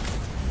 man?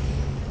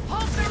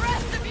 Hope the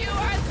rest of you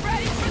are as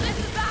ready for this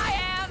as I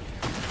am.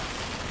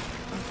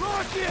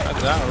 Rocket!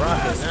 I got a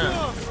rocket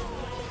now.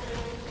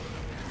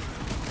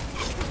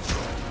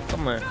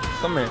 Come here,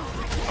 come here.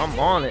 I'm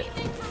on it.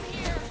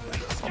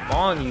 I'm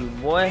on you,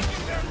 boy.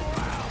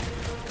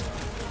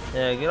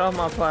 Yeah, get off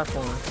my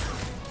platform.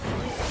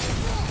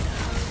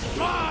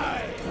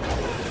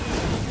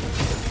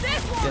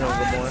 Get on,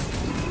 Gamora.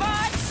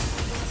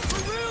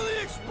 We're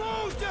really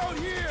exposed out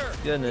here!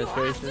 Goodness To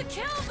gracious.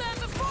 kill them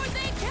before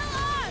they kill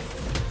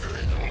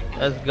us.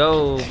 Let's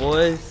go,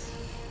 boys.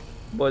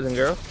 Boys and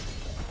girls.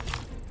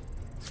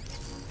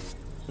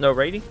 No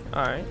rating?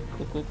 Alright,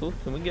 cool.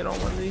 Can we get on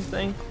one of these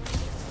things?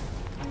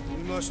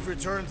 We must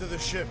return to the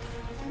ship.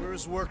 There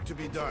is work to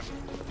be done.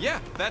 Yeah,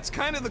 that's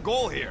kind of the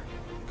goal here.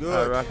 Good.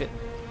 Alright, Rocket.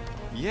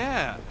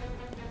 Yeah.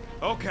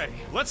 Okay,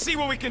 let's see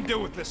what we can do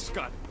with this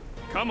scud.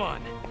 Come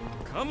on.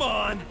 Come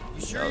on.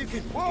 You sure you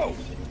can? Whoa!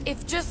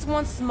 If just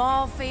one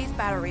small faith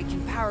battery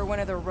can power one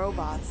of their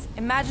robots,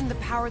 imagine the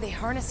power they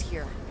harness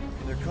here.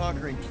 They're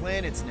conquering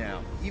planets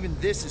now. Even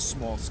this is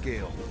small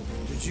scale.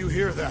 Did you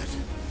hear that?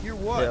 Hear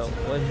what? Yo,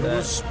 what's It that?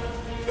 was...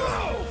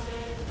 No!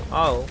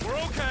 Oh, We're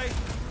okay.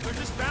 They're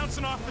just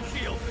bouncing off the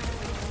shield.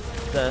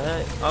 the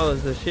heck? Oh,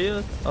 it's the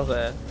shield?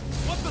 Okay.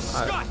 What the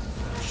scud?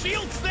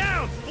 Shield's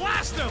down!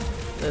 Blast them!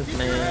 This Keep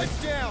your man.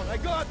 heads down. I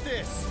got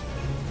this.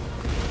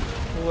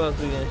 Who else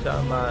we getting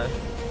shot by?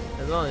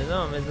 It's only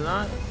them, is it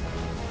not?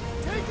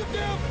 Take them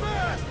down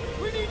fast!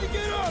 We need to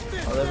get off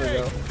this Oh, there we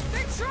thing! go.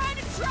 They're trying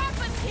to trap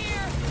us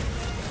here.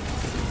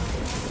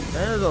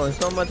 Man, there's only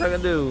so much I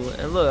can do.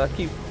 And look, I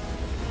keep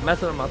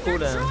messing up my They're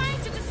cooldown.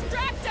 trying to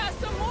distract us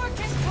so more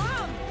can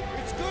come.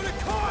 It's gonna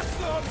cost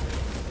them!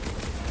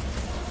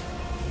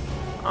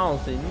 I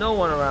don't see no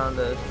one around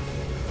us.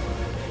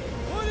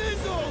 What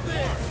is all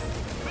this?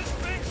 This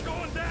thing's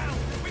going down.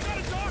 We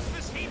gotta dodge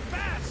this heat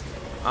fast.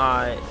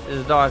 Alright,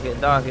 it's dark it.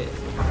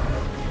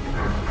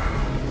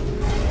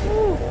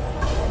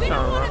 We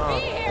don't want to Run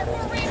be off. here for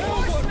Help,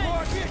 reinforcements.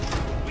 Rocket!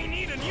 We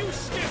need a new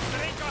skiff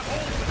that ain't got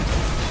holes in it.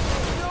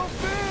 No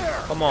fair!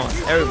 Come on,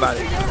 everybody.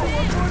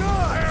 Everyone but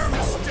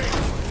us!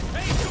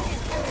 Hey,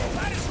 dude,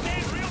 let us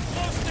stand real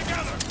close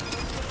together.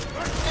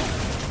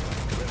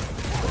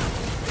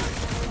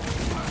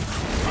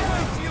 I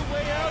see a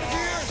way out of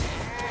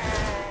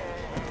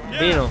here!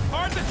 Beat 'em.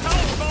 Hard to tell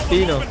with all the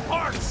Beat 'em. moving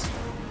parts.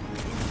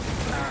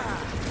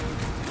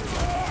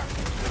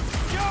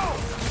 Yo!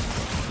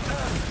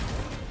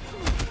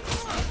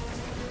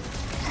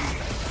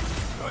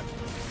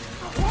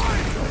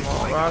 Come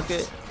on,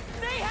 Rocket.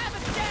 They have a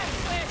death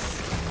wish.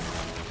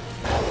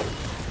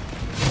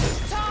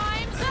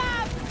 Time's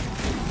up.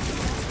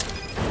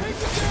 Take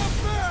them down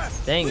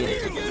fast! Dang We it.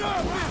 need to get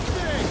off this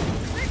thing!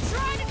 They're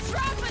trying to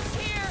trap us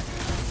here.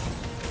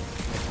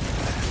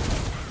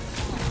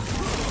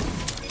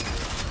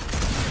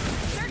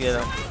 They're Get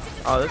him. trying to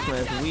Oh, this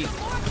distract man's us weak. so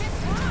more can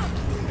come.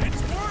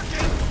 It's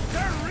working.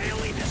 They're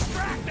really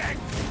distracting.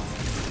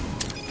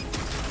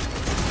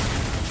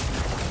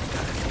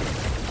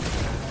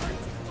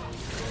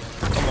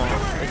 Come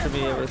on. They should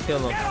be able to kill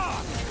him. Get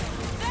off!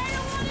 They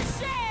don't want to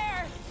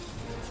share.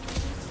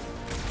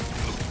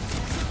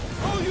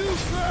 Oh, you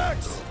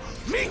Drax!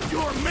 Meet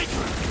your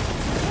maker.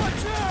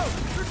 Watch out!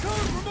 They're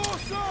coming from all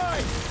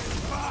sides!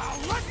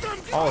 Let them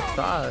go. All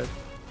sides.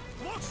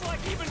 Looks like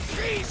even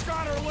she's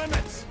got her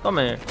limits. Come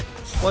here.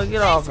 Boy,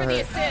 get Thanks off for of the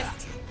her.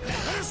 assist.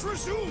 Let us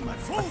resume at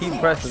full I keep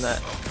pressing that.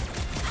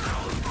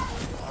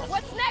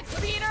 What's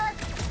next, Peter?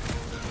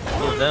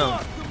 Get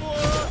down.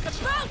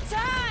 About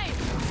time.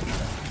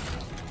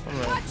 Come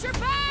here. Watch your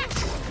back.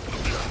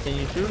 Can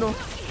you shoot him?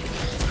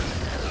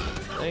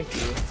 Thank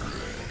you.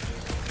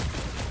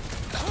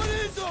 What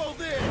is all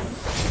this?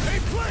 A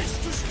place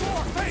to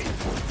store faith!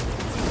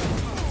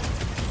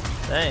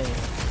 Dang.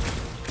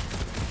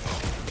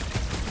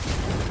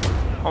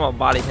 I'm gonna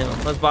body him.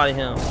 Let's body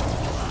him. We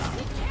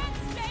can't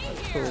stay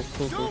here.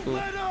 Don't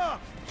let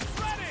up!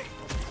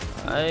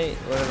 Alright,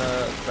 we're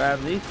gonna grab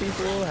these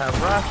people, have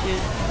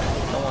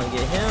rockets. Don't wanna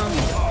get him.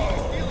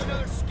 Steal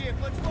another skip.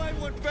 Let's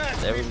find one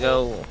fast. There we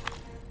go.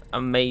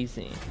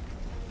 Amazing.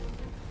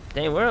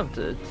 Dang, we're up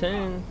to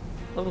 10.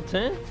 Level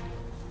 10?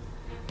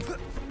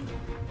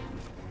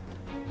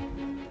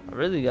 I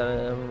really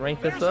gotta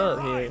rank this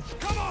up here.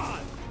 Come on.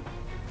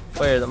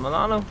 Where, the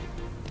Milano?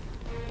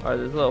 Or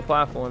this little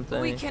platform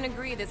thing? We can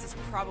agree this is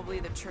probably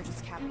the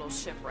church's capital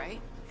ship, right?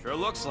 Sure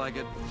looks like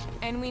it.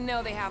 And we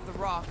know they have the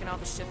rock and all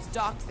the ships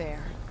docked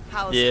there.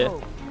 How's Yeah.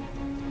 hope?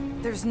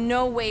 There's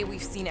no way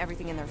we've seen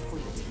everything in their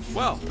fleet.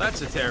 Well,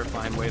 that's a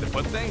terrifying way to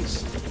put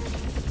things.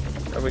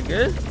 Are we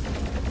good?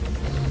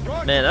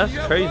 Man,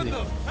 that's crazy.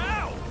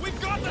 Ow!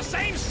 We've got the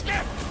same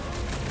skip!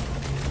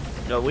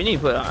 Yo, we need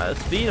to put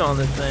speed on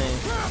this thing.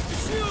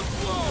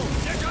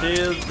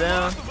 Shields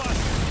down.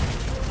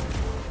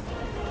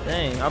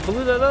 Dang, I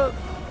blew that up.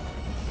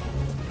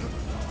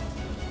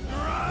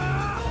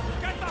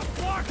 Get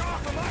the block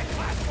off of my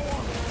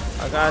platform!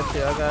 I got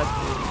you, I got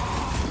you.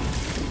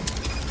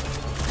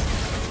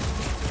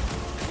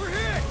 We're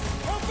hit!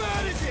 How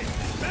bad is it?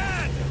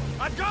 Bad!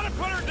 I've got to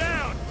put her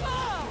down!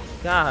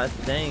 God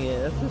dang it,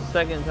 that's the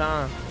second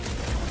time.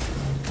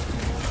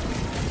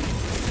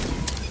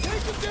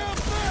 Take him down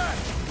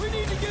fast! We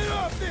need to get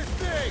off this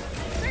thing!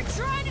 They're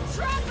trying to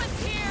trap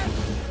us here!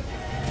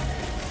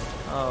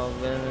 Oh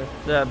goodness,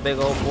 that big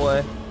old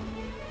boy.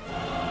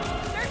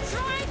 They're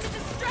trying to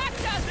distract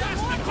us!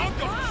 That's the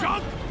hunk of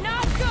junk!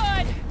 Not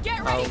good!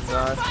 Get ready Oh, for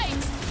God. a fight!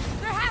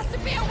 There has to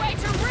be a way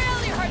to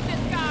really hurt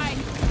this guy!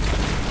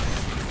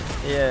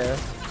 Yeah,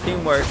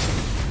 teamwork.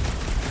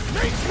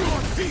 Make your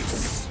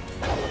peace!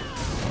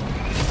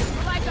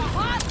 Like a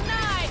hot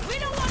knife! We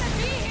don't want to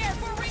be here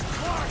for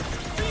Clark,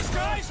 these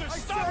guys are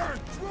stubborn!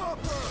 Drop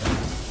her!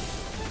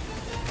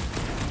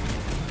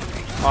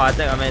 Oh, I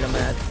think I made him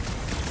mad.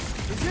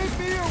 Is it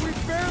me or we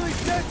barely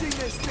denting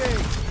this thing?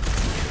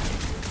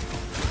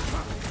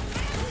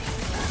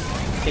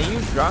 Can you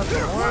drop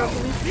some more?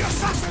 The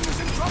assassin is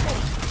in trouble!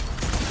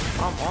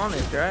 I'm on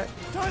it, Drax.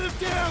 Tie them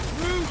down,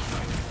 Groot!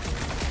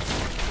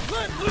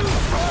 Let loose,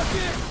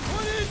 Rocket!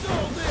 What is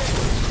all this?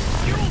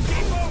 Fuel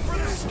depot for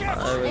the sketch!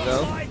 There we go.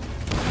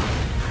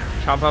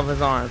 Chop off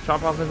his arm.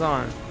 Chop off his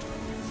arm.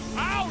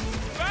 Ouch!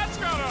 That's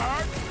gonna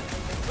hurt!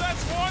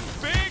 That's one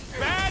big,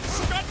 bad,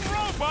 scudding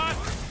robot!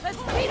 Let's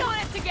beat on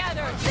it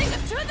together! Take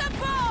him to the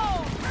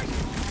bone!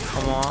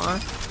 Come on.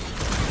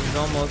 He's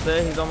almost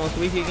there. He's almost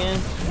weak again.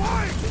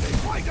 Why do they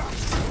fight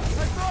us?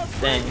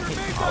 Dang,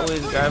 he's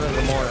always grabbing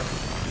Gamora.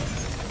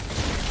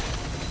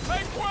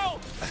 Hey, Quill!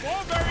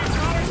 Wolverine's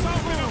got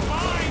herself in a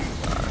bind!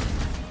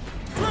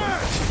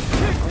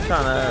 I'm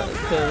trying to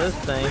kill this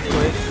thing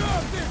quick. Get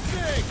off this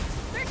thing!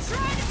 They're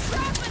trying to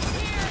trap us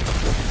here!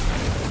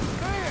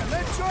 Man,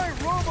 that giant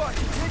robot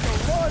can take a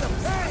lot of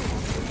pain!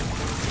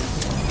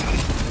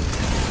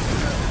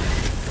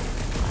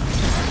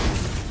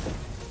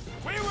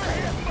 We were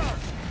here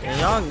first! Can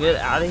y'all get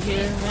out of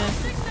here, man?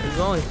 There's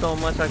only so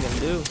much I can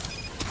do.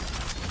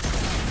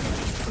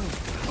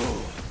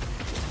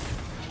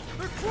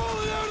 They're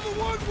crawling out of the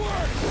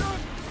woodwork!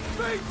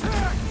 Big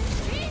tack!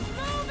 Keep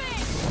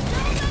moving!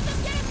 Don't let them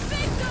get a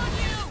fix on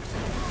you!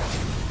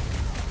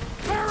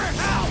 Barrett,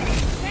 out!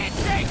 Can't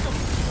take them!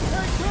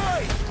 Hang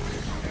tight!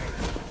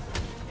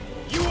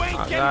 You ain't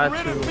I getting got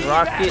rid you, of me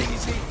Rocket. that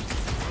easy!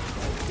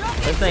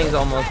 This thing's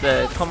almost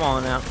dead. Come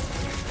on now.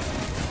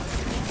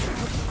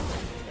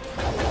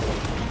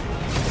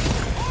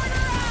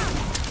 Order up!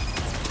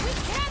 We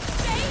can't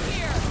stay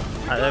here!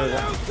 Alright, there we go.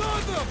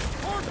 Outdone them!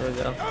 Or There we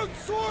go.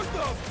 outsword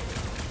them!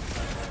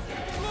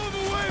 Move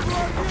away,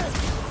 Rocket!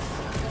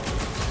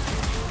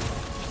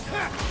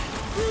 Ha!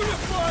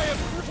 Beautify him!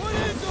 What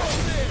is all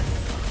this?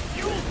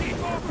 Fuel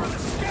depot for the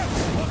skips,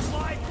 looks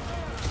like!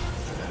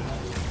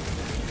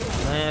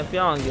 Man, if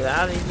y'all don't get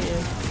out of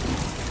here.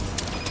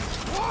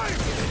 Why do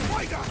they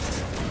fight us?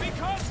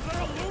 Because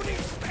they're a loony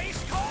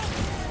space cult?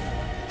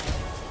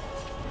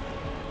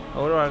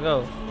 Oh, where do I go?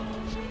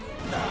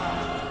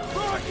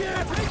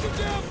 Rocket! Take him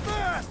down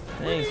fast!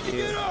 We Thank need to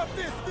you. get off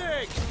this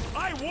thing!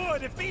 I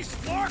would if these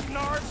Flark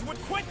nards would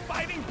quit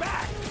fighting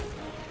back!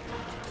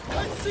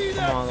 Let's see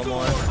that on,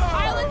 sword! Gamora.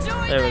 I'll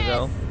enjoy There we this!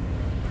 go.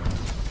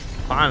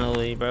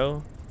 Finally,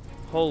 bro.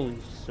 Holy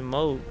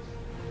smokes.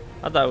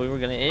 I thought we were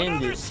gonna end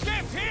Another it.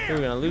 skip here! We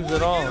were gonna lose You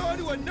it wanna all. get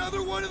onto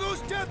another one of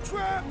those death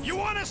traps? You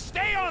wanna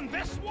stay on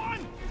this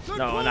one? Good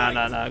No, point.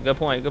 no. Good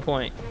point, good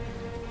point.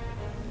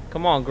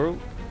 Come on, Groot.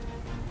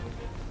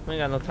 We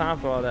ain't got no time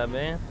for all that,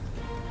 man.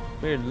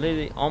 We're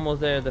literally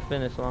almost there at the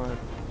finish line.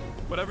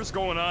 Whatever's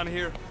going on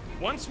here,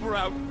 once we're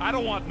out, I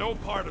don't want no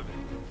part of it.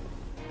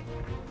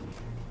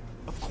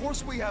 Of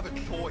course we have a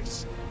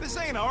choice. This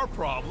ain't our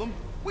problem.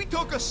 We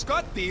took a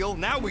scut deal,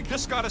 now we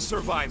just gotta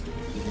survive it.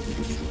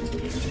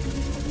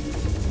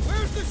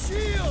 Where's the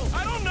shield?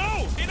 I don't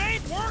know! It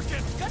ain't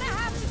working! Gonna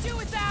have to do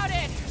without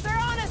it! They're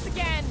on us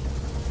again!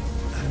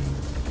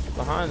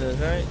 Behind us,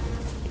 right?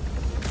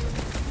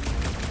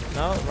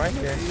 No, right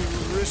here.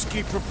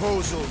 Risky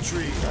proposal,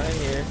 Tree. Right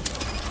here.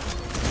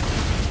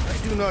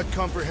 I do not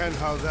comprehend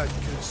how that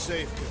could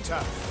save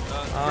Kataf.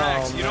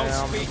 Drax, Oh, you man, don't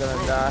I'm speak gonna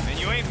Groot, die. and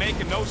you ain't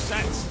making no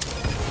sense.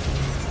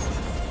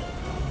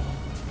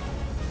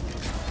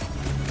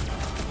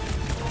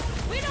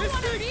 We don't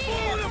want to be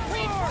here!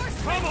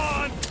 Reinforcements! Come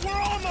on!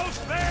 We're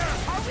almost there!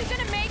 Are we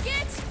gonna make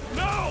it?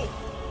 No!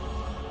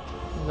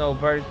 No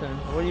person.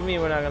 What do you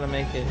mean we're not gonna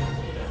make it?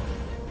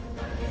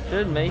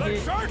 Should make The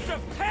it. Church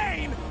of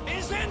Pain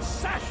is in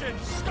session,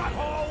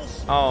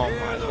 scutholes! Oh Hear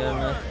my the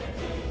goodness. word.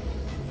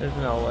 There's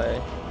no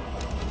way.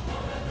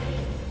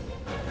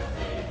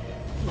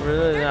 We're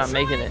really They're not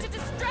making trying it. to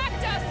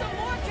distract us so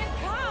more can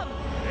come!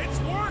 It's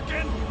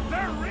working!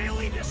 They're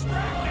really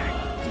distracting!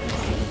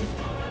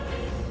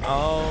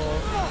 Oh.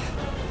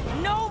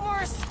 No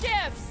more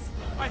skiffs!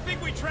 I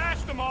think we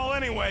trashed them all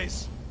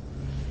anyways.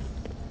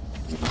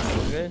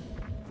 Good.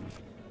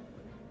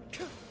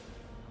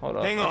 Hold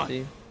on. Hang on.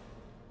 See.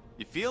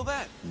 You feel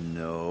that?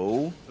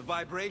 No. The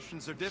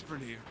vibrations are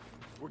different here.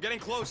 We're getting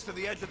close to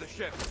the edge of the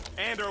ship,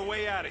 and our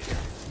way out of here.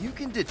 You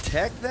can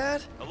detect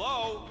that?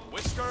 Hello?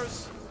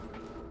 Whiskers?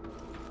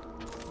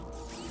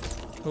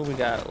 Who we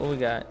got? What we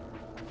got?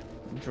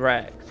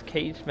 Drax.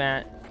 Cage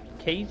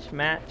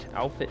match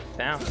outfit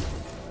found.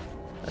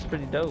 That's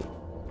pretty dope.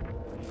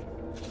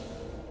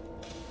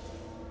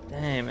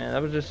 Dang, man,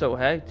 that was just so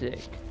hectic.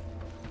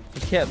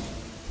 It kept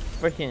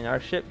freaking, our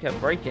ship kept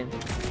breaking.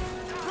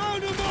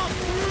 Round him up,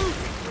 Groot!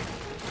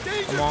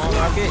 Danger Come on, close,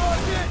 Rocket.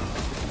 Rocket!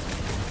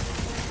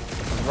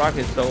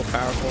 Rocket's so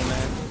powerful,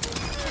 man.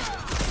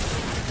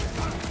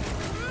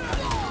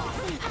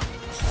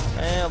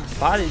 Man,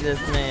 body this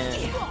man.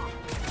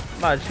 I'm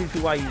about to shoot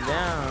you while you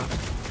down.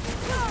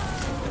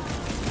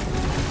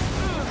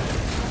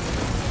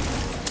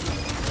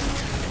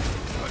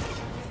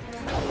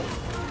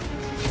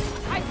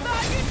 I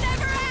thought you'd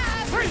never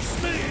ask!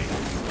 Face me!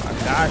 I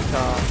got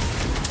y'all.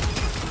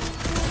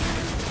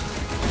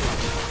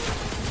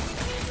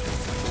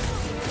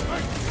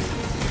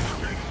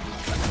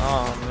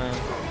 Oh man.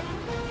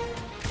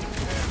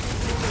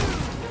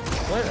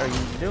 What are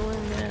you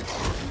doing, man?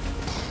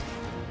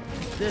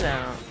 Sit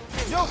down.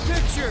 No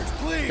pictures,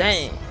 please!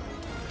 Dang.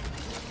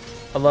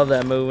 I love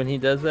that move when he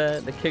does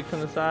that, the kick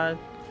from the side.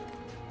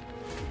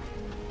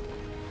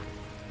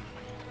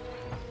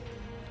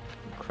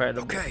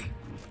 Incredible. Okay,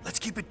 let's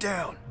keep it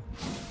down.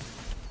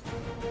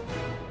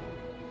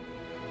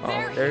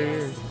 Oh, there he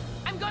is.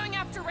 I'm going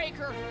after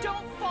Raker.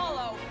 Don't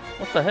follow.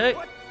 What the heck?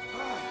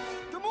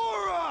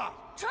 Gamora!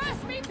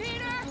 Trust me,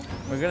 Peter.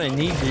 We're gonna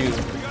need you.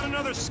 We got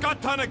another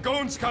scut ton of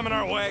goons coming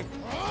our way.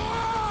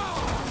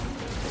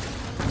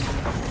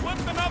 Flip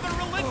another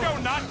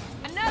relicto nut.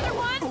 Another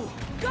one?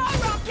 Go,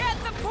 Rocket,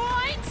 the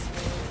point!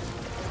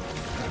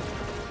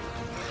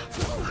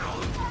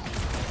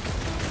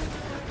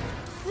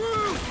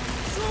 Groot!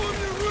 Show him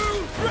your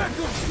root! Wreck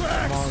him,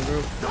 Drax! Come on,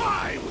 Groot.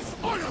 Die with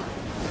honor!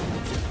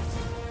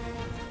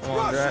 Come on,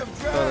 Crush Drax. him,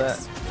 Throw that.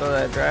 Drax! Throw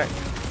that, Drax.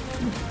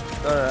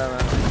 Throw that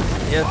out.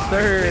 Yes,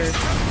 sir.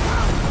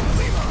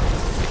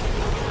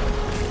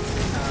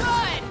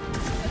 Good!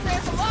 But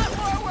there's a lot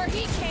more where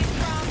he came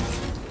from.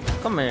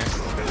 Come here.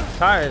 I'm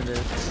tired of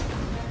this.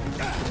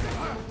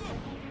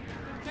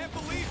 Can't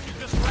believe you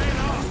just ran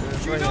off.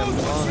 This She freaking knows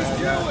what blown she's that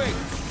guy. doing!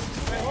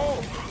 I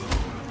hope.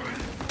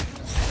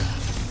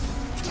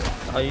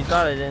 Oh, you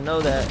thought I didn't know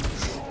that.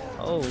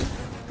 Oh,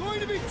 Going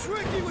to be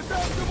tricky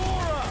without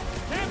Gamora!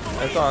 Can't believe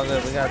that's all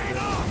good. We got this.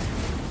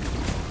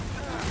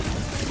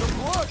 the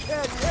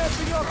blockhead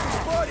camping up his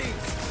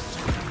buddies!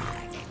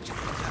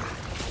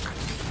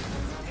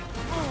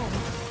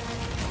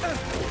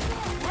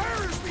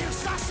 Where is the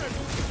assassin?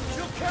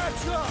 She'll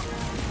catch up!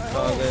 It's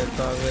all good. It's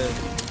all good.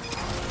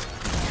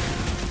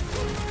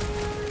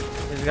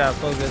 We just gotta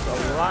focus a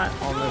lot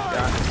on this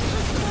guy.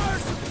 Let's buy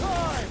some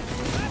time!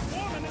 That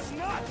woman is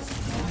nuts.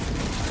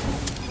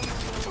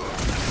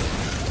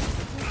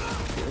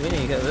 We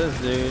need to get this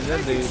dude.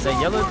 That dude,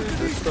 that yellow dude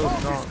is so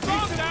strong.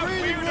 Calm down,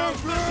 weirdos.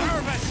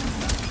 Deserve it.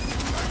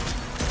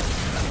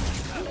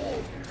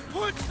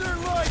 Punch their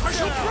lights I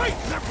shall out! break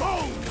their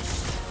bones!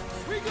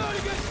 We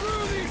gotta get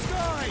through these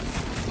guys!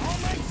 I'll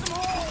make some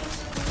holes!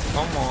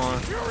 Come on.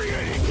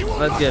 Infuriating! He will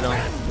Let's not get him.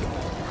 bend.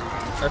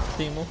 That's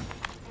Teemo.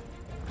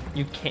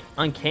 You can't.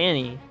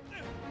 Uncanny.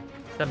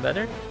 Is that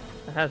better?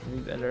 That has to be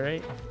better,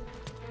 right?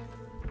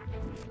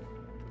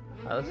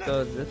 Alright, let's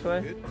go this way.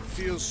 It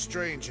feels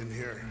strange in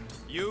here.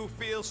 You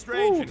feel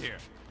strange in here.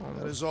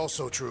 That is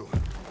also true.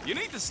 You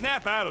need to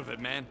snap out of it,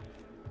 man.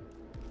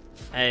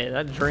 Hey,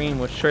 that dream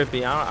was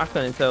trippy. I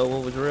couldn't tell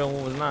what was real and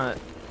what was not.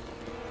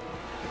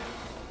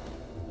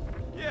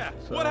 Yeah.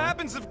 So- What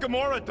happens if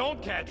Gamora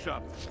don't catch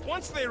up?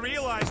 Once they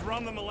realize we're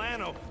on the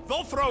Milano,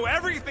 they'll throw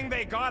everything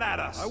they got at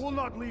us. I will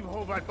not leave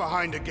Hovat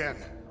behind again.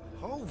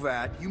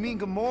 Hovat? You mean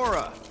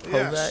Gamora?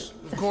 Yes,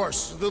 of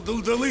course. The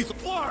lethal.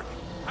 Clark,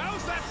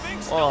 how's that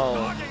thing still Whoa.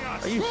 dogging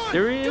us? Are you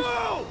serious?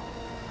 Go!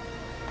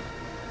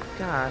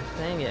 Gosh,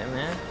 dang it,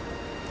 man.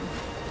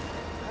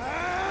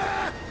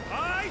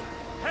 I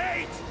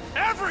hate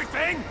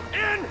everything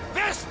in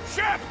this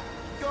ship.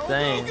 Go,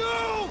 Dang. go,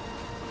 go!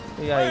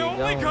 We I gotta get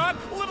only going. got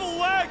little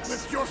legs.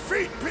 Lift your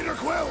feet, Peter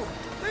Quill!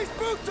 These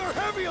boots are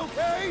heavy,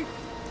 okay?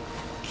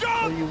 What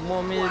Jump! do you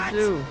want me to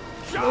do?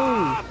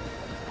 Jump!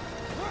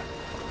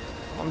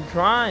 I'm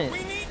trying. We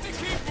need to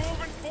keep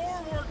moving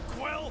forward,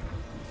 Quill.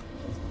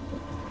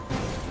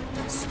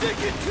 Stick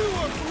it to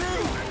him,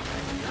 Groot!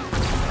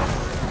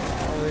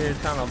 Over here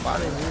trying to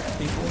body these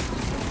people.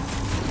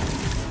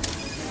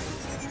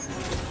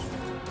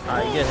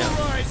 Alright, get him.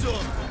 Pulverize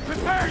him!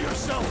 Prepare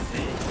yourself.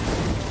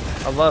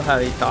 I love how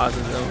he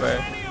tosses them, bro.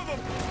 Any of them.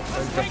 That's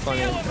Let's the take the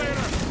funniest thing.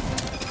 elevator.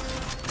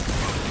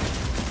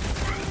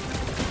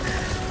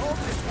 I'll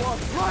just walk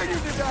right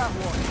into that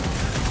one!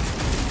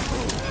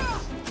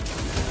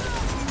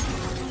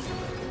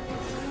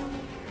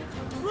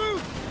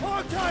 Groot!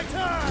 Hog-tie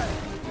time!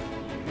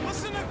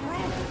 Listen to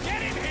Groot.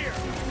 Get in here.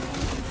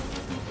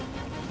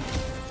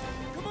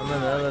 Come I'm in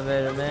the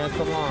elevator, man.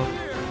 Come on.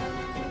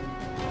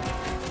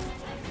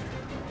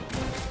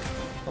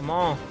 Come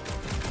on.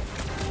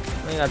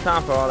 I ain't got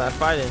time for all that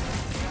fighting.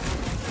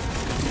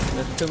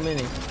 There's too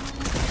many.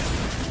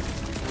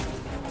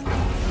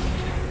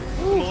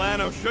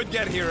 Milano should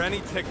get here any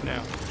tick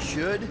now.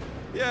 Should?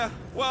 Yeah,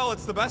 well,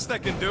 it's the best I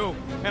can do.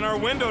 And our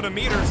window to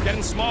meet her is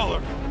getting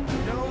smaller.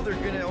 You know they're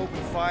gonna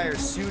open fire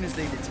as soon as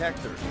they detect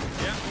her.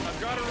 Yeah,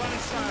 I've got her running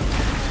silent.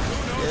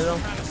 Who knows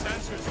what kind of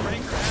sensors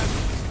Raker has?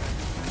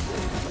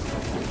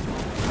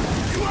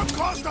 You have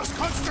caused us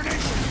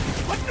consternation,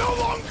 but no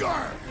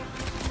longer!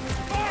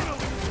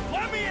 Finally!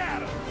 Let me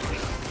at him!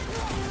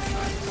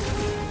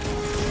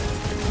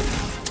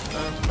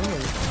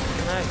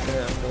 Smack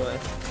that boy.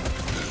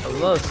 I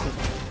love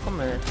come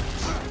here.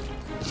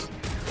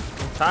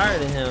 I'm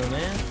tired of him,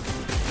 man.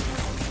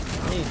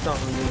 I need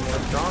something to be more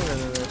stronger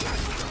than this.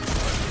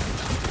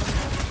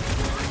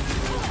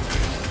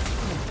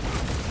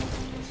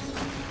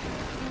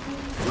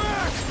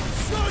 Drax!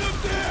 Shut him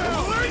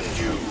down! He'll end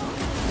you!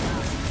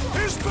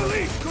 His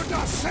belief could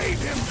not save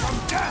him from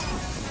death!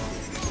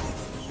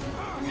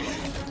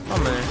 Oh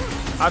man,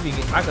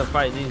 I can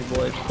fight these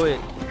boys quick.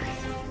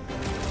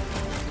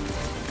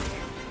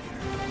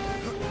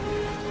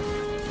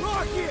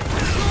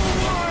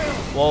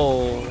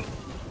 Whoa.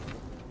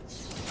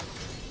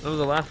 That was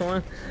the last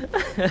one?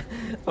 That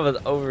was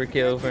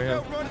overkill for him.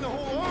 Outrunning the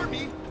whole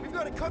army. We've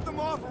got to cut them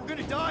off or we're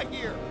gonna die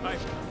here.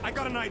 I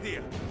got an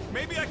idea.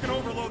 Maybe I can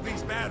overload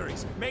these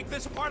batteries. Make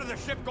this part of the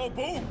ship go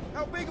boom.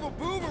 How big of a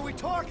boom are we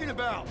talking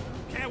about?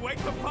 Can't wait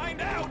to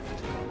find out.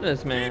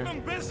 This man.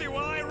 Keep them busy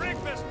while I rig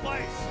this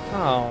place.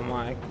 Oh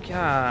my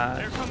god.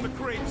 There come the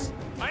creeps.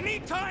 I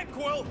need time,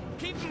 Quill.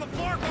 Keeping the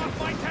flark off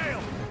my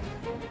tail.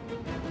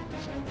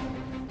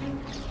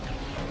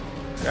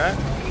 Okay.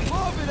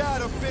 Love it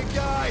out of big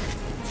guy.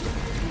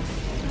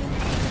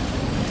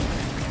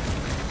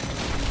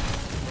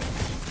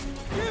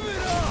 Give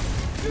it up.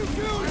 You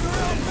goons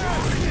are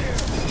outmatched here.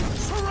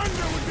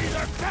 Surrender would be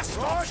their best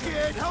option!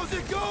 Rocket, how's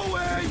it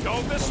going?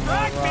 Don't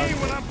distract me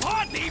when I'm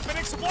paw deep in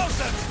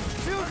explosives.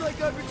 Feels like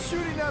I've been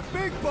shooting that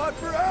big butt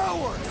for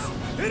hours.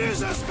 It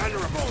is as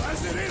venerable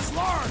as it is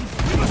large!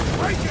 We must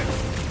break it!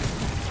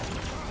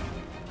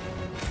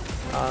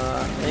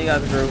 He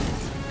got the group.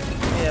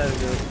 He has the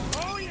group.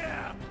 Oh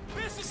yeah!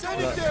 This is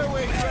Send it their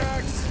way,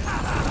 Drax. We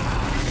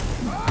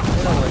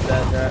don't want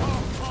that, Drax.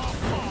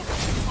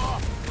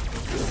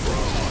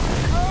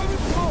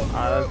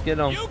 Alright, let's get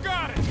him. You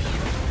got it!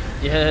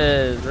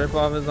 Yes, rip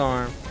off his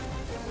arm. There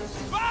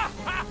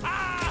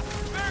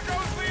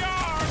goes the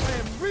arm! I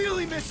am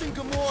really missing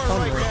Gamora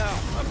right now.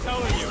 I'm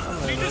telling you,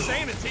 she just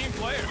ain't a team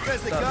player.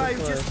 As the guy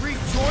who just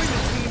rejoined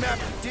the team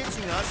after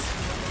ditching us.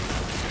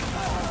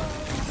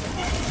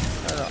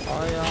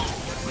 Oh yeah.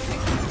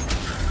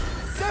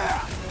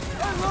 Zap!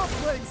 I love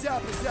playing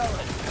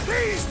Zappazelli.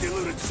 These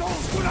deluded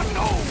souls do not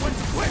know when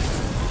to quit!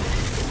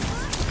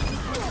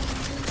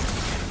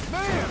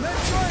 Man, that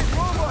giant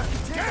robot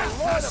can take a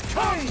lot of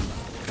pain.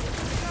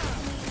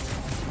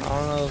 I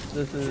don't know if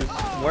this is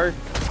worth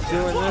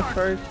doing this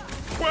first.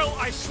 Well,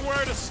 I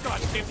swear to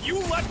Scott, if you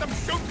let them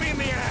shoot me in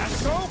the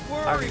ass, Don't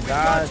worry, we got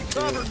got you you.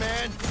 covered,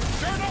 man.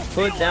 sure don't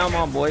Put feel down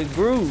like my boy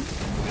Groot.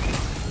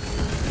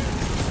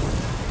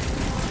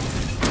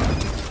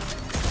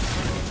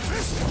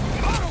 This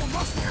battle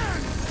must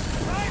end!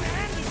 Trying to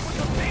end it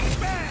with a big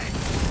bang.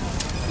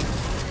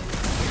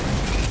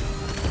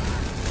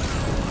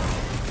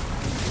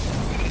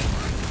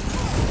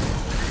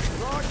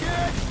 Rocket, I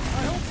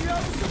hope you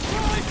have a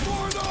surprise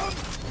for them.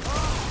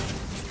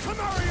 Come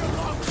here, you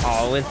lump!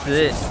 Oh, it's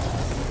it.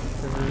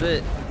 This is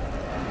it.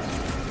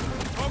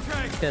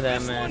 Okay, Look at that,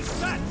 this man. one's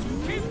set.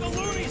 Keep the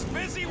loonies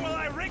busy while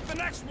I rig the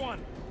next one.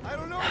 I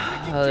don't know if we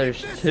can Oh, there's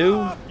keep this two?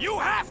 up. You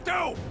have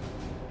to!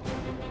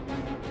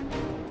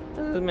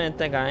 What does this man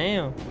think I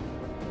am?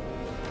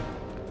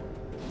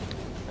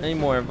 I need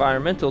more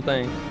environmental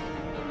things.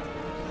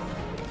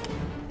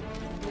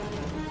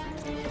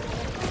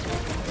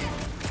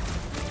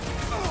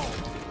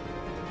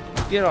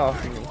 Get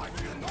off me.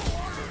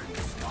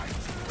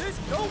 This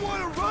don't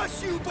want to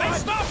rush you, They but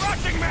stop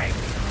rushing me!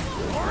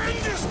 We're in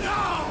this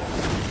now!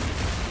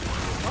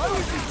 I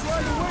was just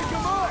trying to wake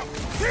him up.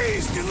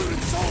 These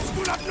deluded souls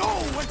do not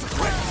know when to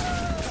quit!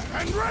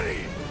 And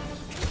ready!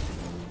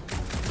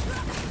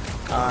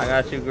 I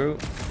got you,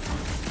 Groot.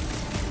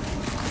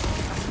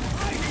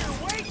 I hear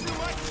way too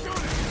much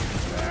shooting.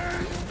 There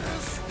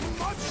is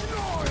much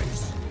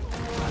noise!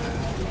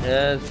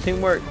 Yeah, it's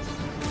teamwork.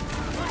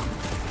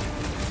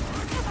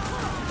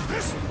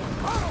 This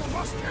battle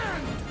must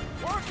end!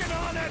 Working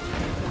on it!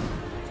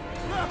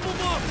 Wrap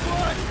him up,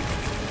 bud.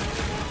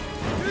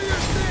 Do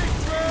your thing,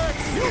 Drax.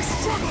 You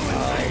struggle in Oh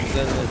vain!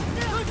 goodness,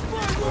 Let's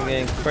fight we're right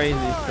getting this crazy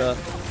time. stuff.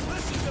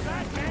 Listen to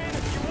that man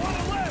if you want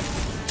to live.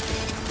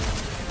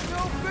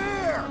 No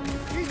fair.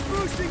 He's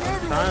boosting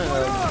everyone Trying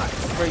but to us.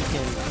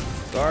 freaking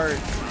guard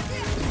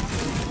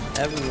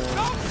everyone.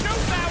 Don't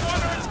shoot that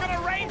one or it's gonna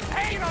rain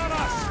pain on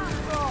us!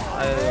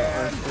 I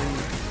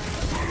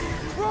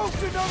unfreeze.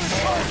 Broke another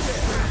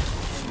target.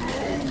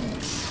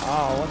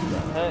 Oh, what the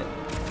heck?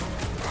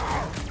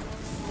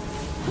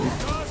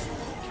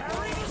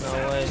 No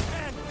way.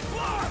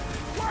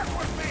 Work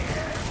with me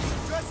here.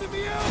 Dressing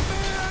me out,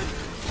 man!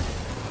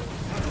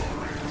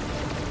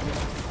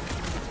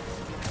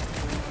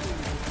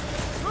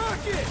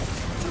 Rocket!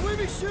 Should we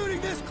be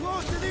shooting this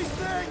close to these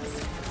things?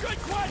 Good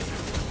question.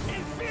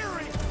 In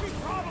theory, we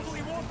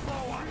probably won't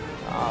blow up.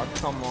 Oh,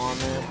 come on,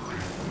 man.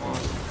 Come on.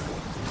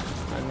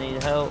 I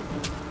need help.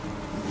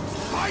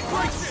 My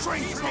great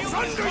strength is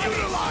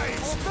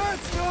underutilized. Well,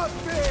 that's not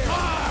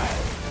fair!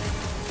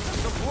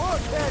 The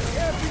blockhead's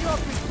amping up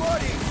his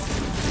buddies!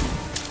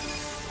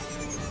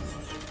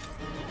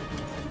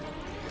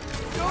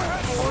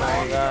 Come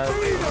on, guys. I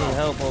need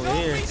help over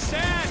here. Don't be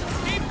sad.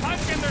 Keep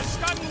punching. They're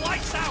stunning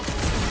lights out.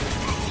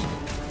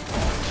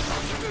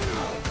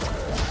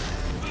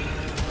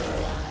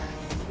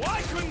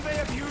 Why couldn't they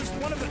have used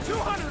one of the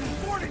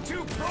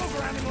 242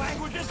 programming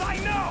languages I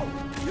know?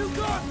 You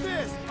got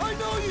this! I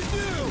know you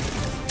do!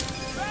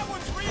 That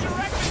one's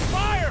redirecting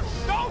fire!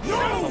 Don't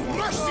shoot!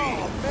 Mercy!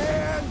 Oh,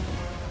 man!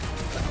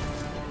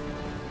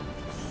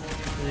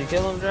 Did you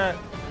kill him, Drax?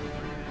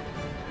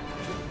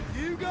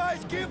 You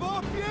guys give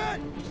up yet?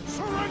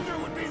 Surrender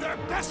would be their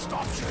best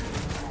option.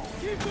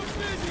 Keep them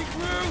busy,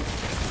 Groot!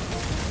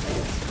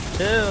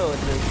 Chill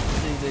with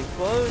these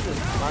explosions.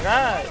 My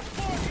God.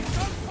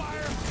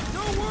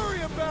 Don't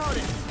worry about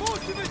it!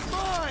 Most of it's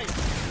mine!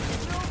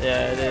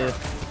 Yeah, it is.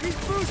 He's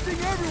boosting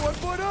everyone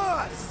but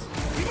us!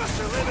 We must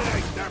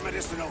eliminate their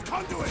medicinal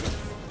conduit.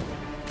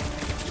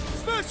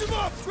 Smash him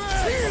up,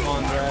 Drax! Come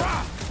on,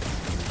 Drax.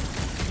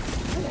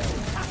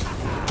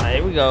 Alright,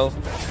 here we go.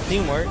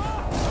 Teamwork.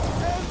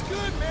 Sounds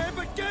good, man,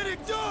 but get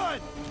it done!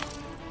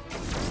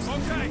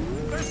 Okay,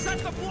 they're set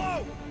to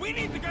blow. We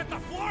need to get the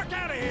flark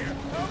out of here.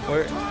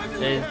 Where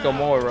is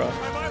Gamora?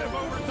 I might have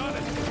overdone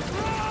it.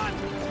 Run!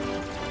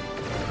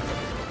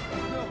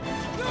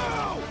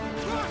 No!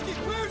 Rocket,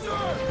 where's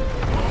her?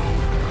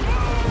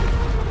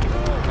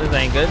 This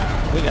ain't good.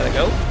 We gotta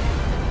go.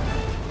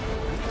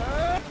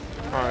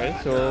 Alright,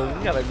 so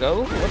we gotta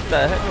go. What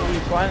the heck are we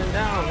sliding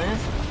down, man?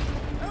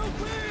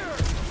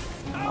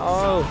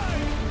 Oh.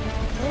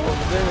 Oh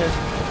goodness.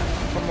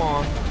 Come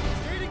on.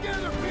 Stay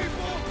together,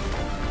 people!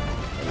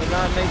 Let me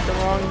not make the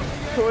wrong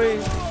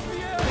choice.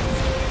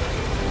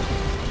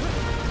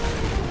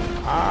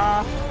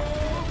 Ah.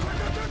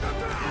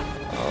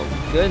 Oh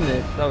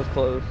goodness, that was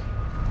close.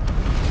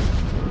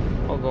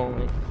 I'll go on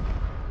me.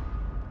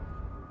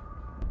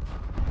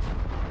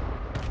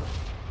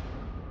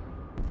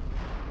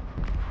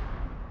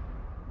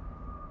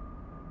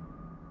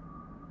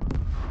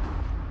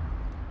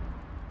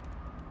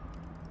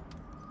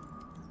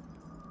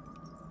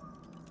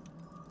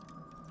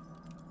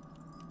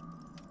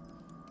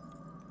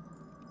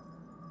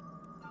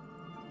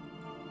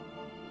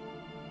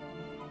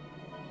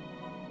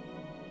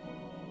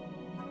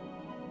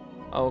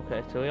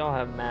 Okay, so we all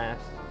have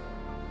masks,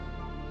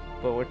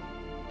 but we're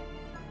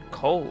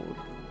cold.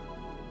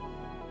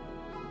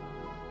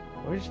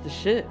 Where's the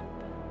ship?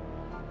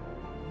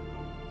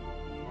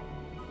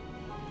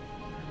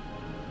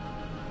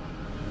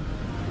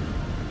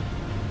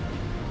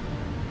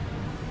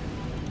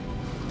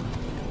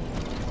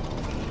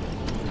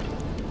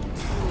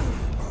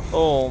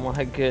 Oh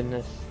my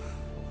goodness.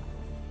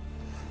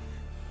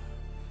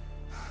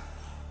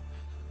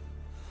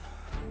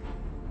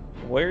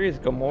 Where is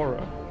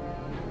Gamora?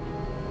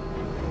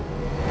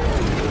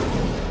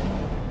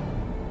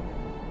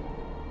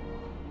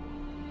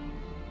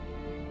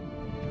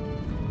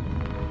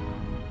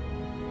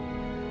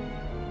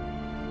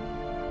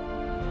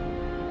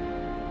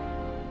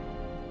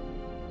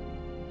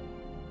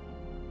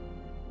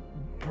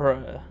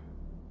 Bruh.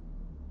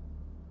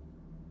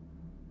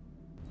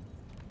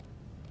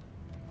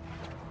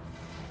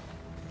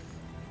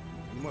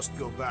 We must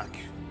go back. Are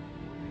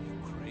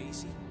you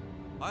crazy?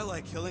 I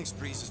like killing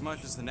sprees as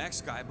much as the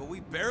next guy, but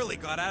we barely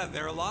got out of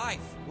there alive.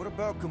 What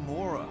about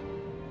Gamora?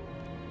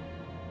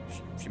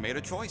 She made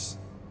a choice.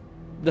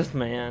 This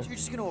man. You're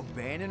just gonna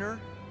abandon her?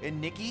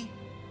 And Nikki?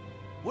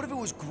 What if it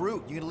was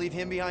Groot? You gonna leave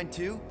him behind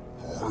too?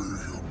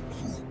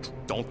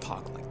 Don't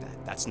talk like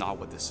that. That's not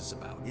what this is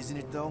about. Isn't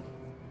it though?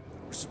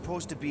 We're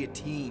supposed to be a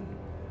team.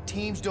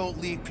 Teams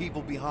don't leave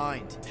people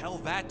behind. Tell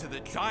that to the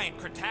giant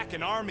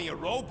Kratakan army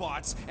of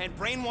robots and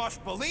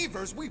brainwashed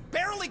believers we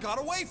barely got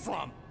away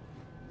from.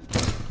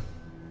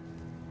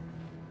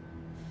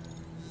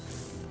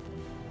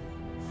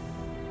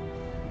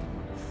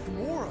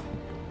 Gamora!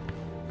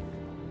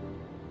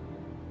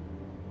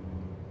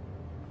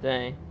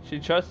 Dang, she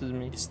trusts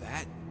me. Is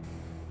that?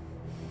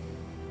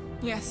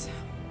 Yes,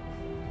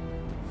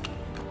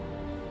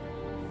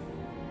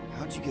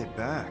 How'd you get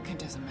back? it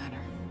doesn't matter.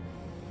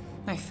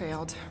 I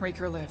failed.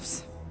 Raker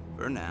lives.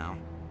 For now.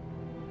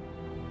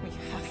 We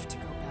have to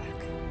go back.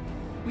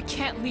 We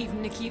can't leave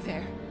Nikki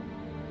there.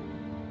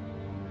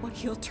 What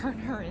he'll turn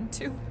her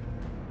into.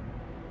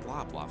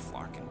 Blah, blah,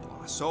 flark and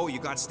blah. So you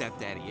got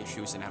stepdaddy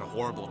issues and had a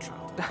horrible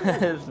childhood.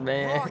 This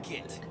man.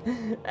 Rocket!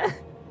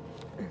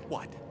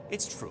 What?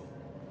 It's true.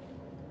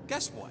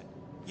 Guess what?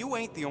 You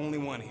ain't the only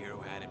one here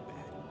who had it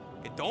bad.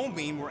 It don't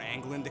mean we're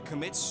angling to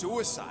commit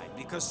suicide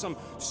because some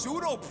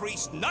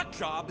pseudo-priest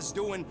nutjob is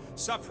doing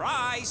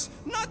surprise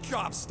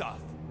nutjob stuff.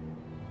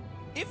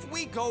 If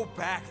we go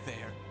back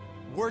there,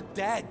 we're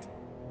dead.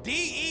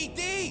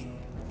 D-E-D!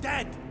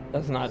 Dead!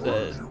 That's not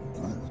dead.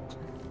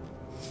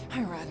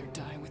 I'd rather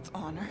die with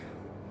honor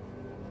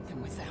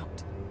than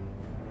without.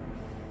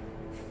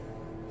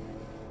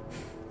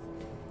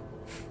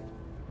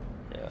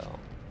 Yeah.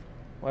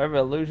 Whatever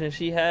illusion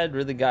she had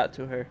really got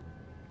to her.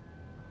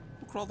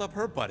 Who crawled up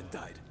her butt and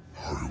died?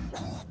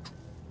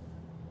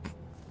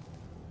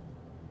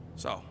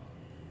 So,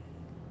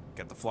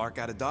 get the Flark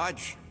out of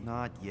Dodge?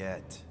 Not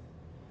yet.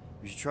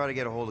 We should try to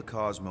get a hold of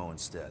Cosmo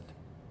instead.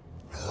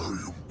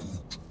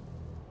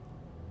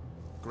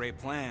 Great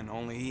plan,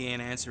 only he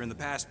ain't answering the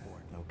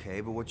passport.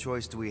 Okay, but what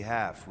choice do we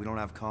have? We don't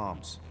have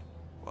comms.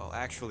 Well,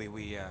 actually,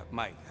 we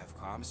might have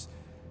comms.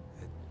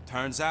 It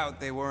turns out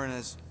they weren't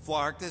as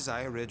flarked as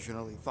I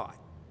originally thought.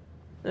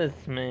 This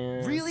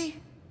man. Really?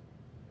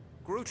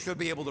 Groot should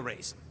be able to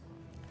raise him.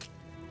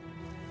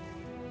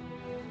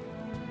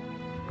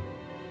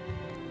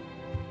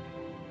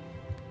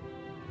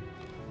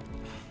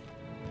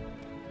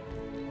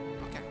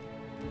 Okay.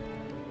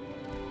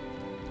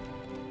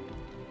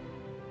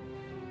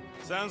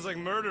 Sounds like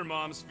Murder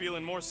Mom's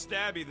feeling more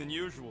stabby than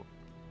usual.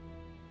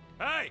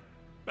 Hey!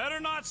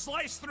 Better not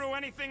slice through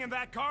anything in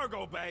that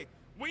cargo bay.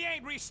 We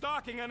ain't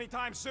restocking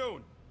anytime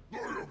soon. I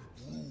am Groot.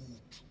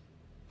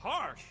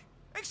 Harsh.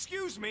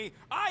 Excuse me,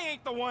 I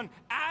ain't the one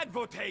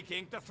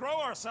advocating to throw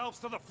ourselves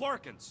to the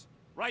Flurkins.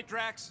 Right,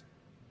 Drax?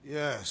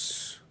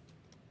 Yes.